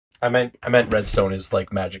 I meant redstone is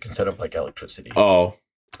like magic instead of like electricity. Oh,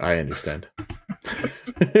 I understand.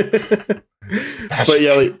 But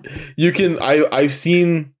yeah, like you can. I've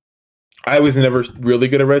seen. I was never really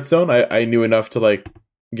good at redstone. I knew enough to like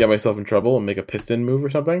get myself in trouble and make a piston move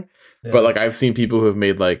or something. Yeah. But like I've seen people who have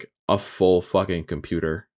made like a full fucking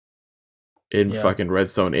computer in Yeah. fucking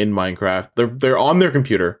redstone in Minecraft. They're on their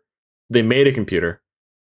computer. They made a computer.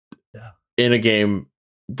 Yeah. In a game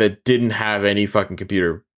that didn't have any fucking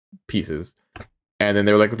computer pieces. And then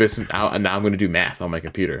they were like, "This is now I'm going to do math on my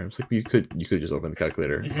computer." I was like, "You could just open the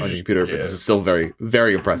calculator on your computer, but Yeah. this is still very,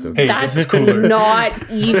 very impressive." Hey, That's this is cooler.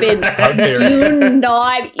 not even. How dare Do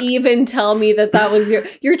not even tell me that was your.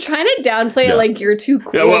 You're trying to downplay Yeah. it like you're too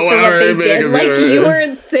cool Yeah, well, for what I they made a did. Like computer. you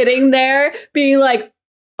weren't sitting there being like,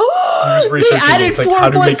 "Oh, Just they researching added it, like, 4 how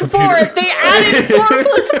to make plus 4. computer." They added 4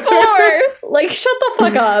 plus 4." Like, shut the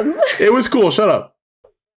fuck up. It was cool. Shut up,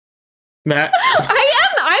 Matt.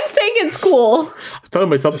 I'm saying it's cool. I'm telling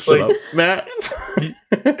myself to Just shut like- up, Matt.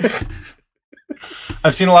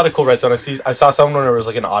 I've seen a lot of cool redstone. I saw someone where it was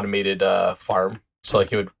like an automated farm. So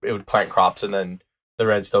like it would plant crops and then the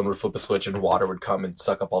redstone would flip a switch and water would come and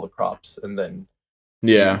suck up all the crops and then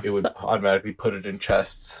Yeah, it would automatically put it in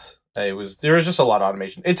chests. And there was just a lot of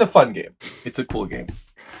automation. It's a fun game. It's a cool game.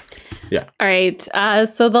 All right.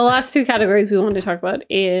 So the last 2 categories we want to talk about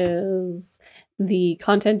is the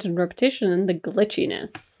content and repetition and the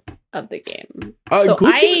glitchiness of the game. So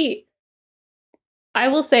I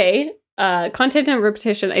will say, content and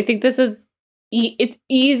repetition. I think this is it's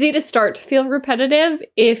easy to start to feel repetitive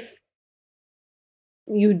if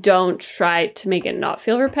you don't try to make it not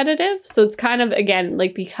feel repetitive. So it's kind of again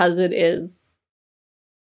like because it is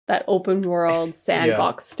that open world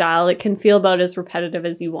sandbox style, it can feel about as repetitive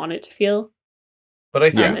as you want it to feel. But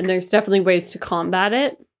I think And there's definitely ways to combat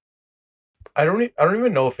it. I don't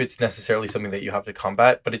even know if it's necessarily something that you have to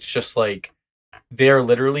combat, but it's just like they're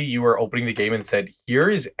literally you were opening the game and said, "Here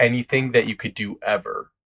is anything that you could do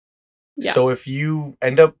ever." Yeah. So if you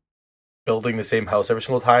end up building the same house every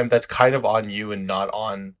single time, that's kind of on you and not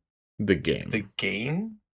on the game. the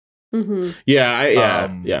game. Mm-hmm.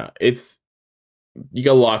 Yeah. It's you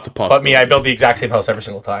got lots of But possibilities. me, I build the exact same house every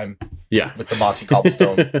single time yeah. with the mossy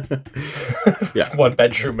cobblestone. Yeah. It's 1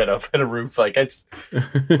 bedroom and a roof. Like it's,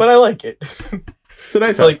 but I like it. It's a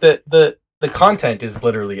nice So house. like the content is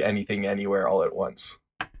literally anything, anywhere, all at once,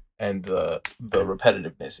 and the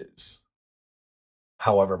repetitiveness is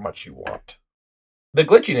however much you want. The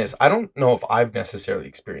glitchiness, I don't know if I've necessarily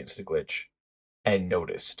experienced a glitch and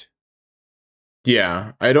noticed.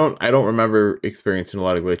 Yeah, I don't remember experiencing a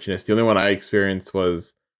lot of glitchiness. The only one I experienced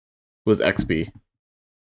was XP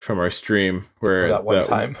from our stream where That one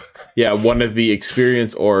time. Yeah, one of the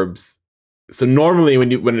experience orbs. So normally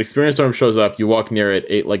when an experience orb shows up, you walk near it,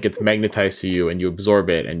 it like gets magnetized to you and you absorb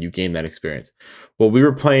it and you gain that experience. Well, we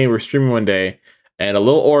were streaming one day and a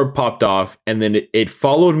little orb popped off and then it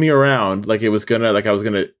followed me around like I was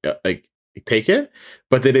gonna take it,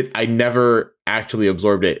 but then I never actually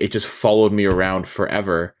absorbed it. It just followed me around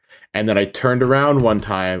forever. And then I turned around one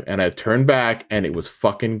time and I turned back and it was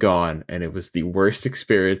fucking gone. And it was the worst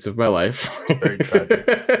experience of my life. Very tragic.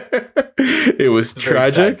 It was It's a very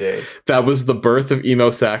sad tragic. day. That was the birth of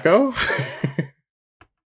Emo Sacco.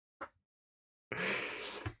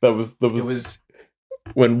 That was It was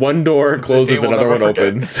when one door It was a closes, day we'll another one never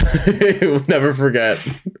opens. We'll never forget.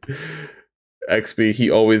 XP, he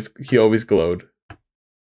always glowed.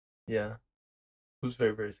 yeah. It was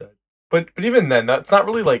very, very sad. But even then, that's not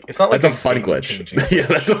really like it's not like That's a fun glitch. game-changing Yeah,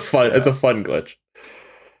 that's a fun. Yeah. That's a fun glitch.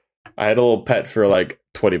 I had a little pet for like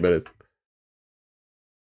 20 minutes.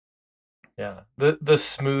 Yeah. The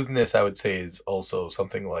smoothness I would say is also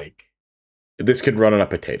something like This could run on a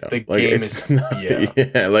potato. The like game it's is- not,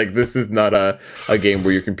 yeah. Like this is not a game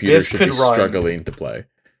where your computer This should be could run- struggling to play.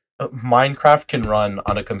 Minecraft can run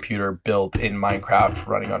on a computer built in Minecraft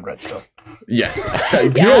running on Redstone. Yes. You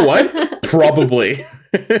know what? Probably.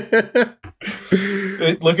 Look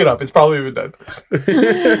it up. It's probably even done.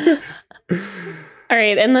 All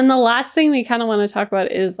right, and then the last thing we kind of want to talk about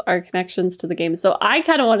is our connections to the game. So I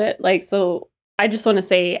kind of want to I just want to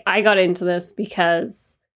say I got into this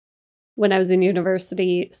because when I was in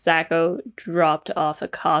university, Sacco dropped off a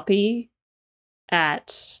copy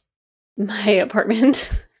at my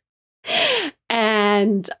apartment.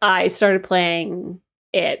 And I started playing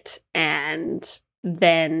it, and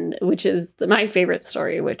then, which is my favorite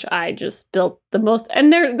story, which I just built the most,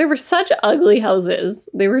 and there were such ugly houses.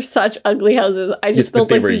 They were such ugly houses. I just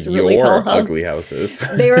built like these really tall houses. Ugly houses.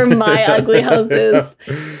 They were my ugly houses.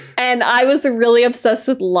 And I was really obsessed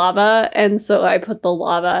with lava, and so I put the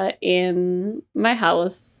lava in my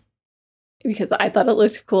house because I thought it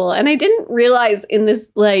looked cool. And I didn't realize in this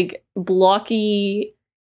like blocky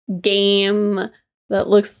game that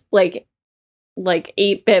looks like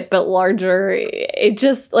 8-bit but larger, it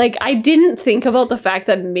just like, I didn't think about the fact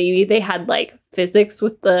that maybe they had like physics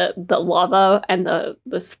with the lava and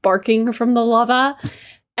the sparking from the lava.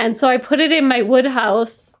 And so I put it in my wood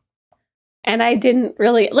house, and I didn't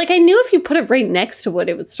really like, I knew if you put it right next to wood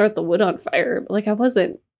it would start the wood on fire. Like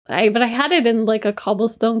but I had it in like a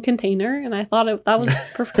cobblestone container, and I thought that was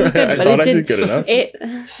perfectly good. But I did good enough.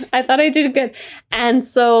 I thought I did good. And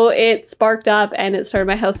so it sparked up and it started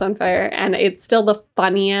my house on fire. And it's still the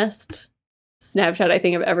funniest Snapchat I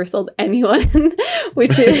think I've ever sold anyone,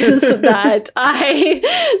 which is that I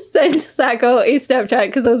sent Sacco a Snapchat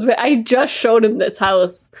because I just showed him this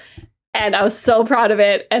house. And I was so proud of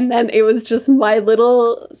it. And then it was just my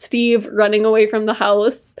little Steve running away from the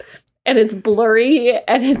house. And it's blurry,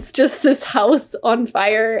 and it's just this house on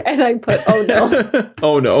fire. And I put, oh no.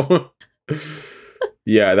 Oh no.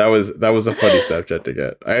 Yeah, that was a funny Snapchat to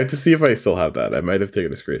get. I have to see if I still have that. I might have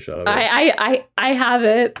taken a screenshot of it. I have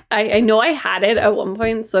it. I know I had it at one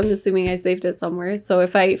point, so I'm assuming I saved it somewhere. So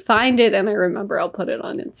if I find it and I remember, I'll put it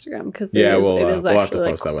on Instagram because it is we'll have to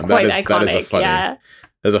post that one. That is a funny. Yeah.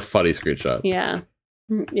 That's a funny screenshot. Yeah.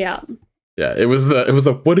 Yeah. Yeah, it was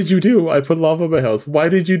the what did you do? I put lava in my house. Why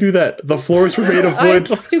did you do that? The floors were made of wood.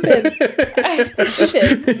 I'm stupid.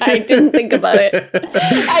 I didn't think about it.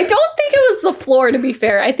 I don't think it was the floor, to be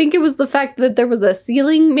fair. I think it was the fact that there was a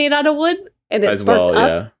ceiling made out of wood, and it sparked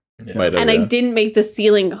up. Yeah. I didn't make the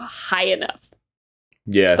ceiling high enough.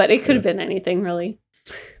 Yes. But it could have been anything, really.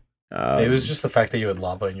 It was just the fact that you had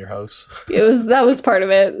lava in your house. That was part of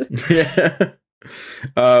it. Yeah.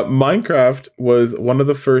 Minecraft was one of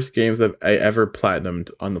the first games that I ever platinumed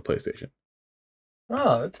on the PlayStation.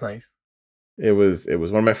 Oh, that's nice. It was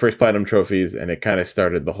one of my first platinum trophies, and it kind of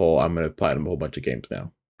started the whole I'm going to platinum a whole bunch of games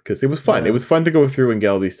now, because it was fun. Yeah. It was fun to go through and get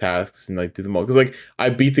all these tasks and like do them all. Because like I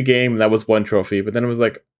beat the game, and that was one trophy, but then it was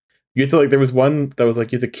like you had to like there was one that was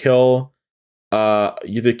like you had to kill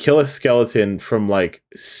a skeleton from like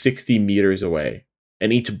 60 meters away,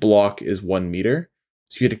 and each block is 1 meter.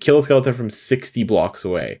 So you had to kill a skeleton from 60 blocks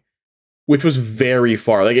away, which was very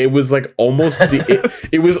far. Like it was like almost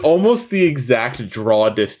it was almost the exact draw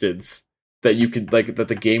distance that you could like that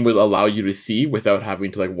the game would allow you to see without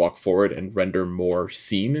having to like walk forward and render more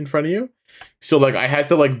scene in front of you. So like I had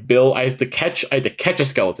to catch a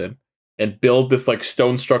skeleton and build this like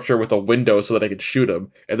stone structure with a window so that I could shoot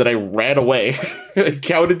him. And then I ran away. I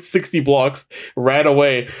counted 60 blocks, ran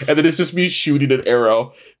away, and then it's just me shooting an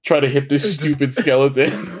arrow, trying to hit this stupid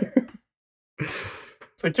skeleton.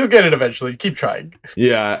 It's like, you'll get it eventually. Keep trying.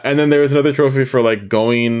 Yeah, and then there was another trophy for like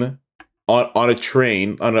going on a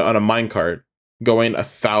train, on a minecart, going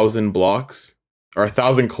 1,000 blocks, or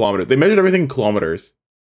 1,000 kilometers. They measured everything in kilometers.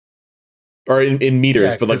 Or in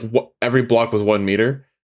meters, but like every block was 1 meter.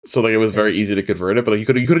 So like it was very easy to convert it, but like you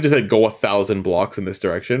could have just said go 1,000 blocks in this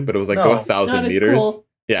direction, but it was like go 1,000 meters. Cool.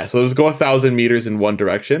 Yeah, so it was go 1,000 meters in one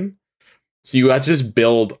direction. So you had to just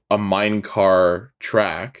build a minecart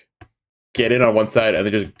track, get in on one side, and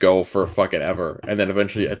then just go for fucking ever, and then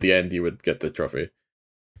eventually at the end you would get the trophy.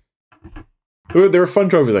 There were fun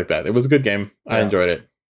trophies like that. It was a good game. Yeah. I enjoyed it.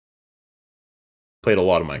 Played a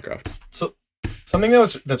lot of Minecraft. So something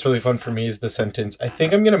that's really fun for me is the sentence, I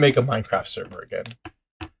think I'm gonna make a Minecraft server again.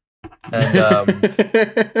 And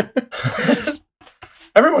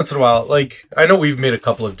every once in a while, like I know we've made a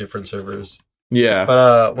couple of different servers. Yeah.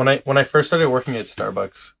 But when I first started working at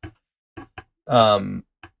Starbucks,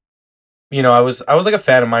 you know, I was like a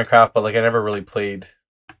fan of Minecraft, but like I never really played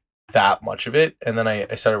that much of it. And then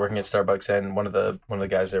I started working at Starbucks, and one of the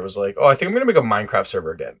guys there was like, "Oh, I think I'm gonna make a Minecraft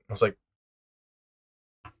server again." I was like,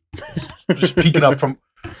 just peeking up from,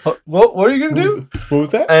 what are you gonna do? What was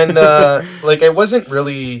that? And like I wasn't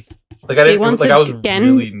really. Like I didn't. Like I was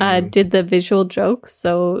again, really did the visual joke.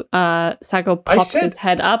 So Sacco popped his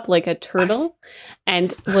head up like a turtle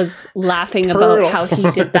and was laughing about how he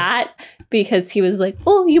did that because he was like,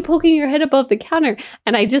 "Oh, you poking your head above the counter."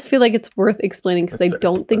 And I just feel like it's worth explaining because I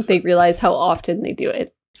don't think they realize how often they do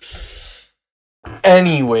it.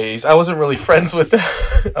 Anyways, I wasn't really friends with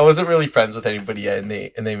I wasn't really friends with anybody yet, and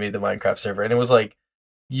they made the Minecraft server, and it was like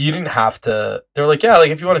you didn't have to. They were like, yeah, like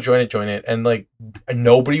if you want to join it, and like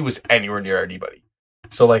nobody was anywhere near anybody.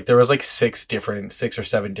 So like there was like 6 or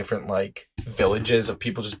 7 different like villages of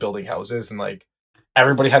people just building houses, and like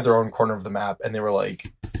everybody had their own corner of the map, and they were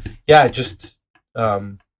like, yeah, just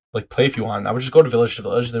like play if you want. And I would just go to village.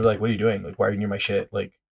 They were like, what are you doing? Like, why are you near my shit?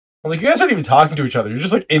 Like, I'm like, you guys aren't even talking to each other. You're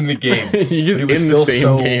just like in the game. You're just in the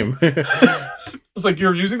same game. It's like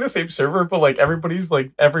you're using the same server, but like everybody's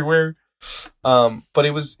like everywhere. But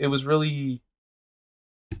it was really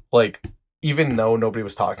like, even though nobody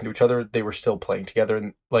was talking to each other, they were still playing together.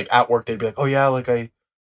 And like at work, they'd be like, oh yeah, like I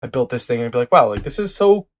built this thing. And I'd be like, wow, like this is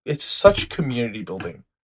it's such community building.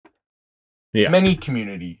 Yeah. Many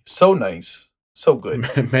community. So nice. So good.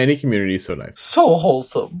 Many communities, so nice. So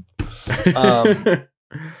wholesome.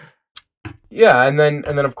 Yeah, and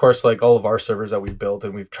then of course, like all of our servers that we've built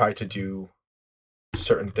and we've tried to do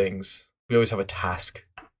certain things, we always have a task.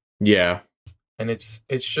 Yeah. And it's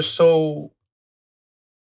just so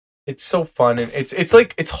fun, and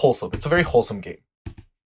it's wholesome. It's a very wholesome game,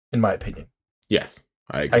 in my opinion. Yes.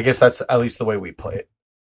 I agree. I guess that's at least the way we play it.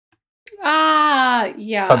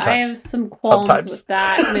 Yeah. Sometimes. I have some qualms with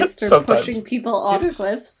that, Mr. Sometimes. Pushing people off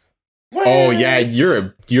cliffs. Oh yeah, you're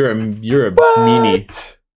a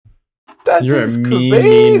meanie. That You're is a crazy.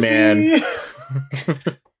 mean man.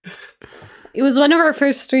 It was one of our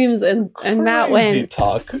first streams, and Matt went.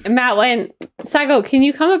 Sacco, can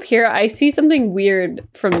you come up here? I see something weird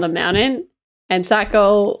from the mountain. And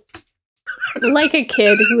Sacco, like a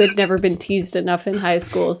kid who had never been teased enough in high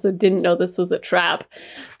school, so didn't know this was a trap,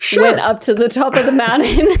 went up to the top of the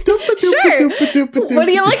mountain. Sure. What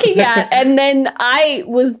are you looking at? And then I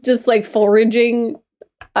was just like foraging.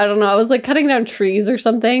 I don't know. I was like cutting down trees or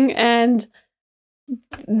something, and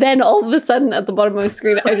then all of a sudden at the bottom of my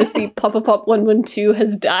screen I just see Papa Pop 112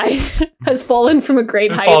 has died, has fallen from a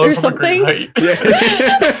great height or something. I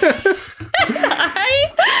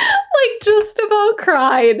like just about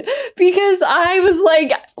cried because I was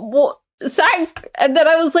like, well, and then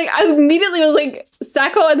I immediately was like,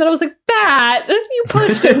 Sacco, and then I was like, Bat, you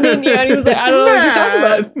pushed him, didn't you? And he was like, I don't know what you're talking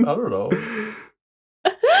about. I don't know.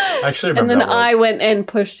 I actually remember. And then I went and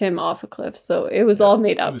pushed him off a cliff, so it was all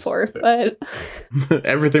made up for. But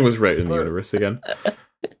everything was right in the universe again.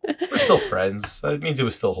 We're still friends. That means it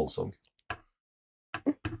was still wholesome.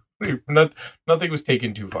 Nothing was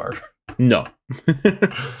taken too far. No.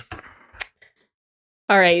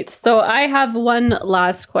 All right, so I have one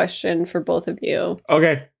last question for both of you.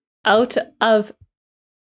 Okay. Out of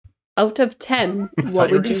 10, what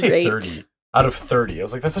would you rate? 30. Out of 30. I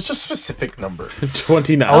was like, that's such a specific number.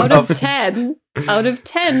 29. Out of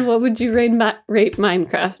 10, what would you rate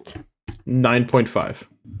Minecraft? 9.5.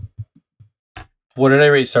 What did I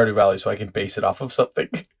rate Stardew Valley so I can base it off of something?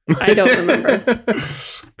 I don't remember. I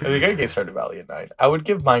think I gave Stardew Valley a 9. I would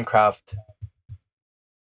give Minecraft...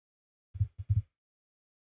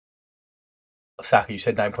 Saki, you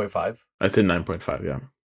said 9.5? I said 9.5, yeah.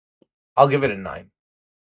 I'll give it a 9.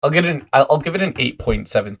 I'll give it an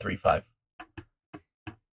 8.735.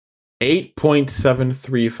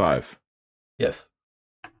 8.735. Yes.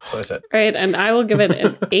 That's what I said. Right, and I will give it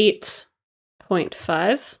an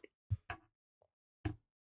 8.5.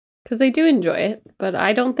 Because I do enjoy it, but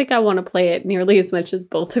I don't think I want to play it nearly as much as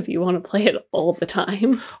both of you want to play it all the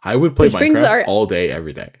time. I would play Minecraft all day,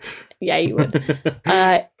 every day. Yeah, you would.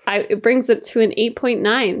 It brings it to an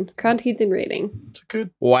 8.9 Crown Heathen rating. It's good.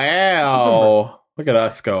 Wow. Look at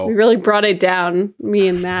us go. We really brought it down. Me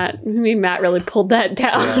and Matt really pulled that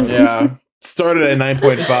down. Yeah. Started at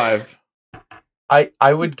 9.5.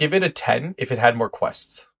 I would give it a 10 if it had more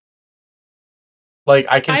quests. Like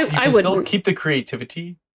you can still keep the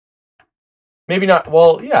creativity. Maybe not.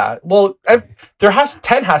 Well, yeah. Well,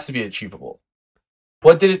 10 has to be achievable.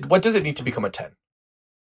 What does it need to become a 10?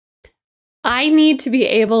 I need to be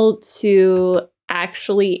able to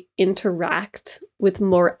actually interact with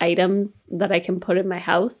more items that I can put in my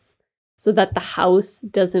house so that the house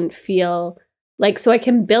doesn't feel like, so I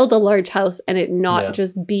can build a large house and it not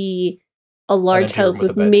just be a large house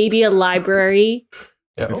with maybe a library.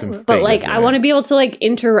 Yeah. But like, I want to be able to like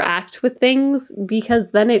interact with things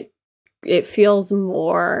because then it feels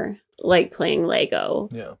more like playing Lego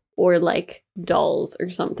or like dolls or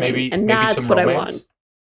something. And that's what I want.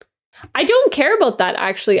 I don't care about that,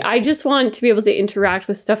 actually. I just want to be able to interact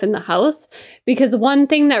with stuff in the house because one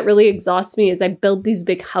thing that really exhausts me is I build these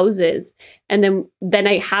big houses and then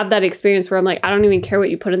I have that experience where I'm like, I don't even care what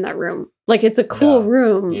you put in that room. Like, it's a cool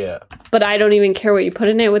room, but I don't even care what you put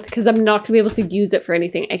in it with because I'm not going to be able to use it for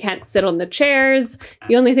anything. I can't sit on the chairs.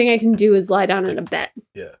 The only thing I can do is lie down in a bed.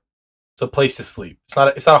 Yeah. It's a place to sleep. It's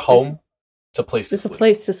not a home. It's a place to It's sleep. a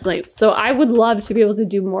place to sleep. So I would love to be able to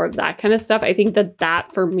do more of that kind of stuff. I think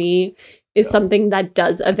that for me is something that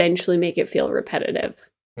does eventually make it feel repetitive.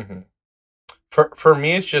 Mm-hmm. For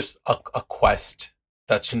me, it's just a quest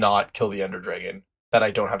that's not kill the Ender Dragon that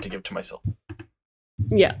I don't have to give to myself.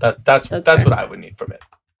 Yeah. That's fair. what I would need from it.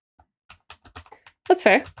 That's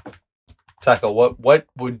fair. Sacco, what would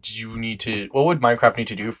Minecraft need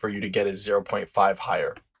to do for you to get a 0.5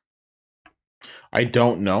 higher? I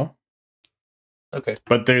don't know. Okay.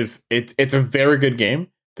 But it's a very good game.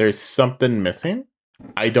 There's something missing.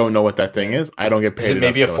 I don't know what that thing is. I don't get paid. Is it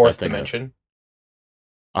maybe a enough to know what fourth that thing dimension? is.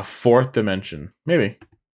 A fourth dimension, maybe.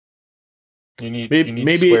 You need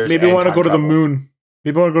maybe squares maybe and want to time go to the travel. moon.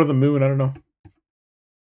 Maybe want to go to the moon. I don't know.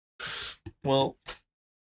 Well,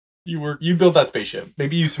 you build that spaceship.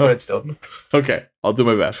 Maybe use some redstone. Okay, I'll do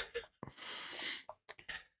my best.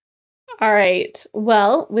 All right.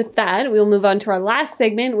 Well, with that, we'll move on to our last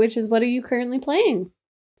segment, which is what are you currently playing?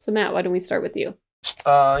 So Matt, why don't we start with you?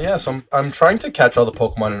 Yeah, so I'm trying to catch all the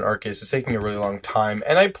Pokemon in Arceus. It's taking a really long time,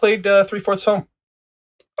 and I played 3/4 Home.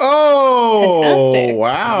 Oh, Fantastic.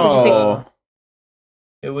 wow.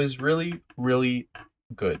 It was really, really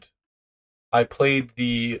good. I played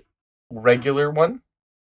the regular one,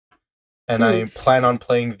 and I plan on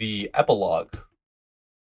playing the epilogue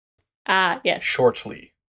Yes.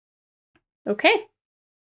 shortly. Okay.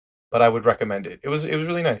 But I would recommend it. It was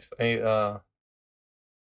really nice. I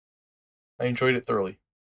enjoyed it thoroughly.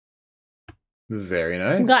 Very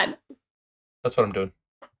nice. I'm glad. That's what I'm doing.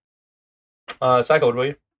 Sacco, what about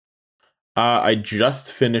you? I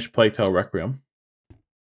just finished Plague Tale Requiem.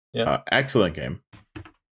 Yeah. Excellent game.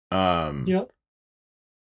 Yeah.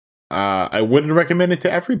 I wouldn't recommend it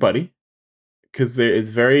to everybody because it's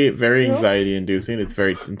very, very anxiety inducing. It's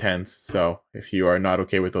very intense. So if you are not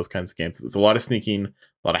okay with those kinds of games, there's a lot of sneaking,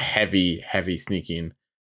 a lot of heavy sneaking.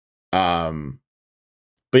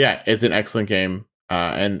 But yeah, it's an excellent game.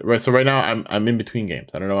 So right now I'm in between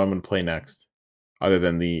games. I don't know what I'm going to play next, other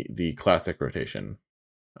than the classic rotation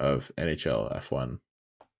of NHL F1.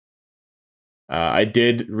 I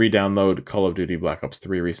did re-download Call of Duty Black Ops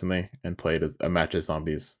 3 recently and played a match of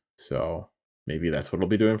zombies. So maybe that's what I'll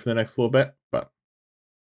be doing for the next little bit. But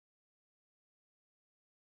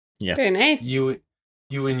yeah, Very nice. You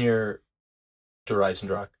and your Horizon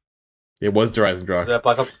Rock. it was Horizon Rock. Was that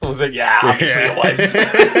Black Ops? Was it? Yeah, obviously it was.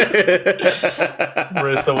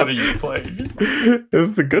 Marissa, what are you playing? It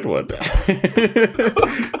was the good one.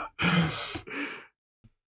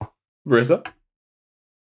 Marissa?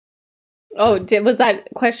 Oh, was that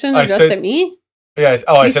question I addressed said- at me? Yeah.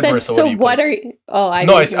 I You said Marissa. so what are you playing? are you? Oh, I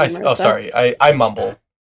No, didn't hear Marissa. sorry. I mumble.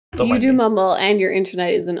 Don't You mind do me. mumble, and your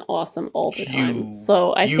internet isn't awesome all the time. You-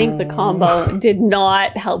 So I think the you- combo did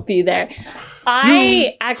not help you there.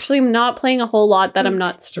 I actually am not playing a whole lot that I'm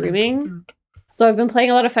not streaming. So I've been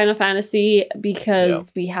playing a lot of Final Fantasy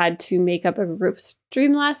because we had to make up a group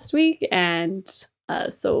stream last week, and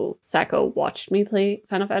so Sacco watched me play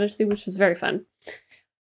Final Fantasy, which was very fun.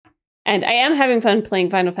 And I am having fun playing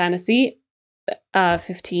Final Fantasy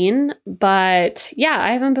 15, but yeah,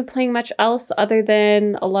 I haven't been playing much else other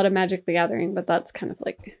than a lot of Magic the Gathering, but that's kind of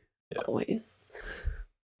like always.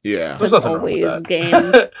 Yeah. There's an nothing wrong with always that.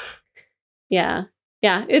 game. Yeah.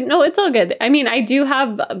 It's all good. I mean, I do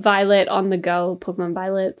have Violet on the go, Pokemon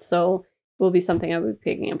Violet, so it will be something I will be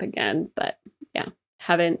picking up again. But yeah,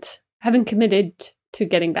 haven't committed to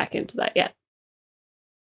getting back into that yet.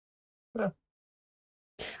 Yeah.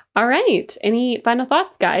 All right. Any final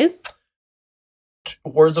thoughts, guys?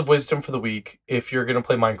 Words of wisdom for the week. If you're going to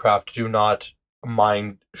play Minecraft, do not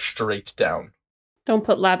mine straight down. Don't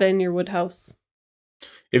put lava in your wood house.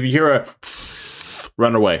 If you hear a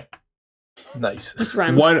run away. Nice. Just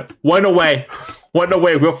run. One away. One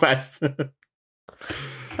away real fast.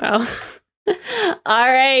 Well,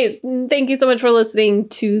 all right. Thank you so much for listening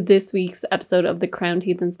to this week's episode of the Crowned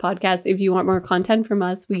Heathens podcast. If you want more content from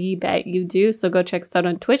us, we bet you do. So go check us out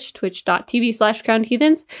on Twitch, twitch.tv/Crowned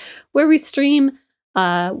Heathens, where we stream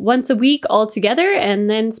once a week all together and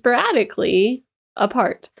then sporadically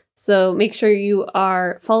apart. So make sure you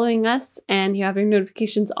are following us and you have your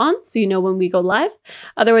notifications on so you know when we go live.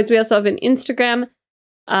 Otherwise, we also have an Instagram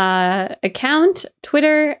account,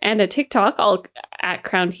 Twitter, and a TikTok, all at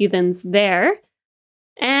Crowned Heathens there.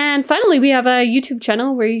 And finally, we have a YouTube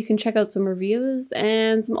channel where you can check out some reviews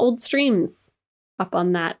and some old streams up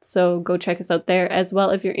on that. So go check us out there as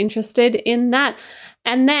well if you're interested in that.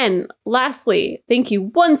 And then lastly, thank you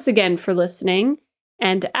once again for listening.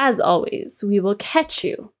 And as always, we will catch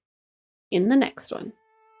you in the next one.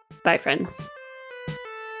 Bye, friends.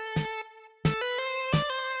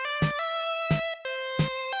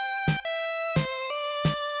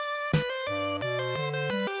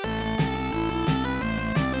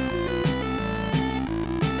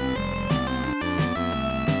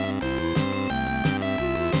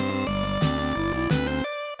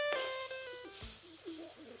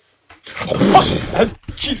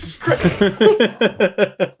 Jesus Christ.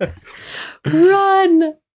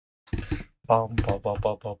 Run. Bum, bum, bum,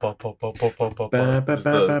 bum, bum, bum, bum, bum, bum, bum, bum,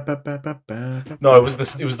 bum. No, it was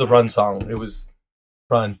the Run song. It was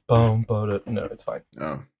Run. Boom, boom. No, it's fine.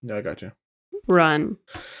 Oh, no, I got you. Run.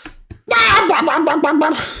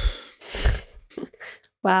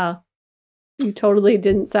 Wow. You totally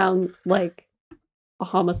didn't sound like a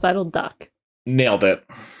homicidal duck. Nailed it.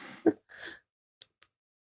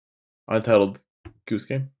 Untitled Goose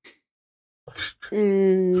Game.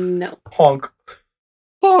 No. Honk.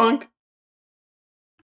 Honk.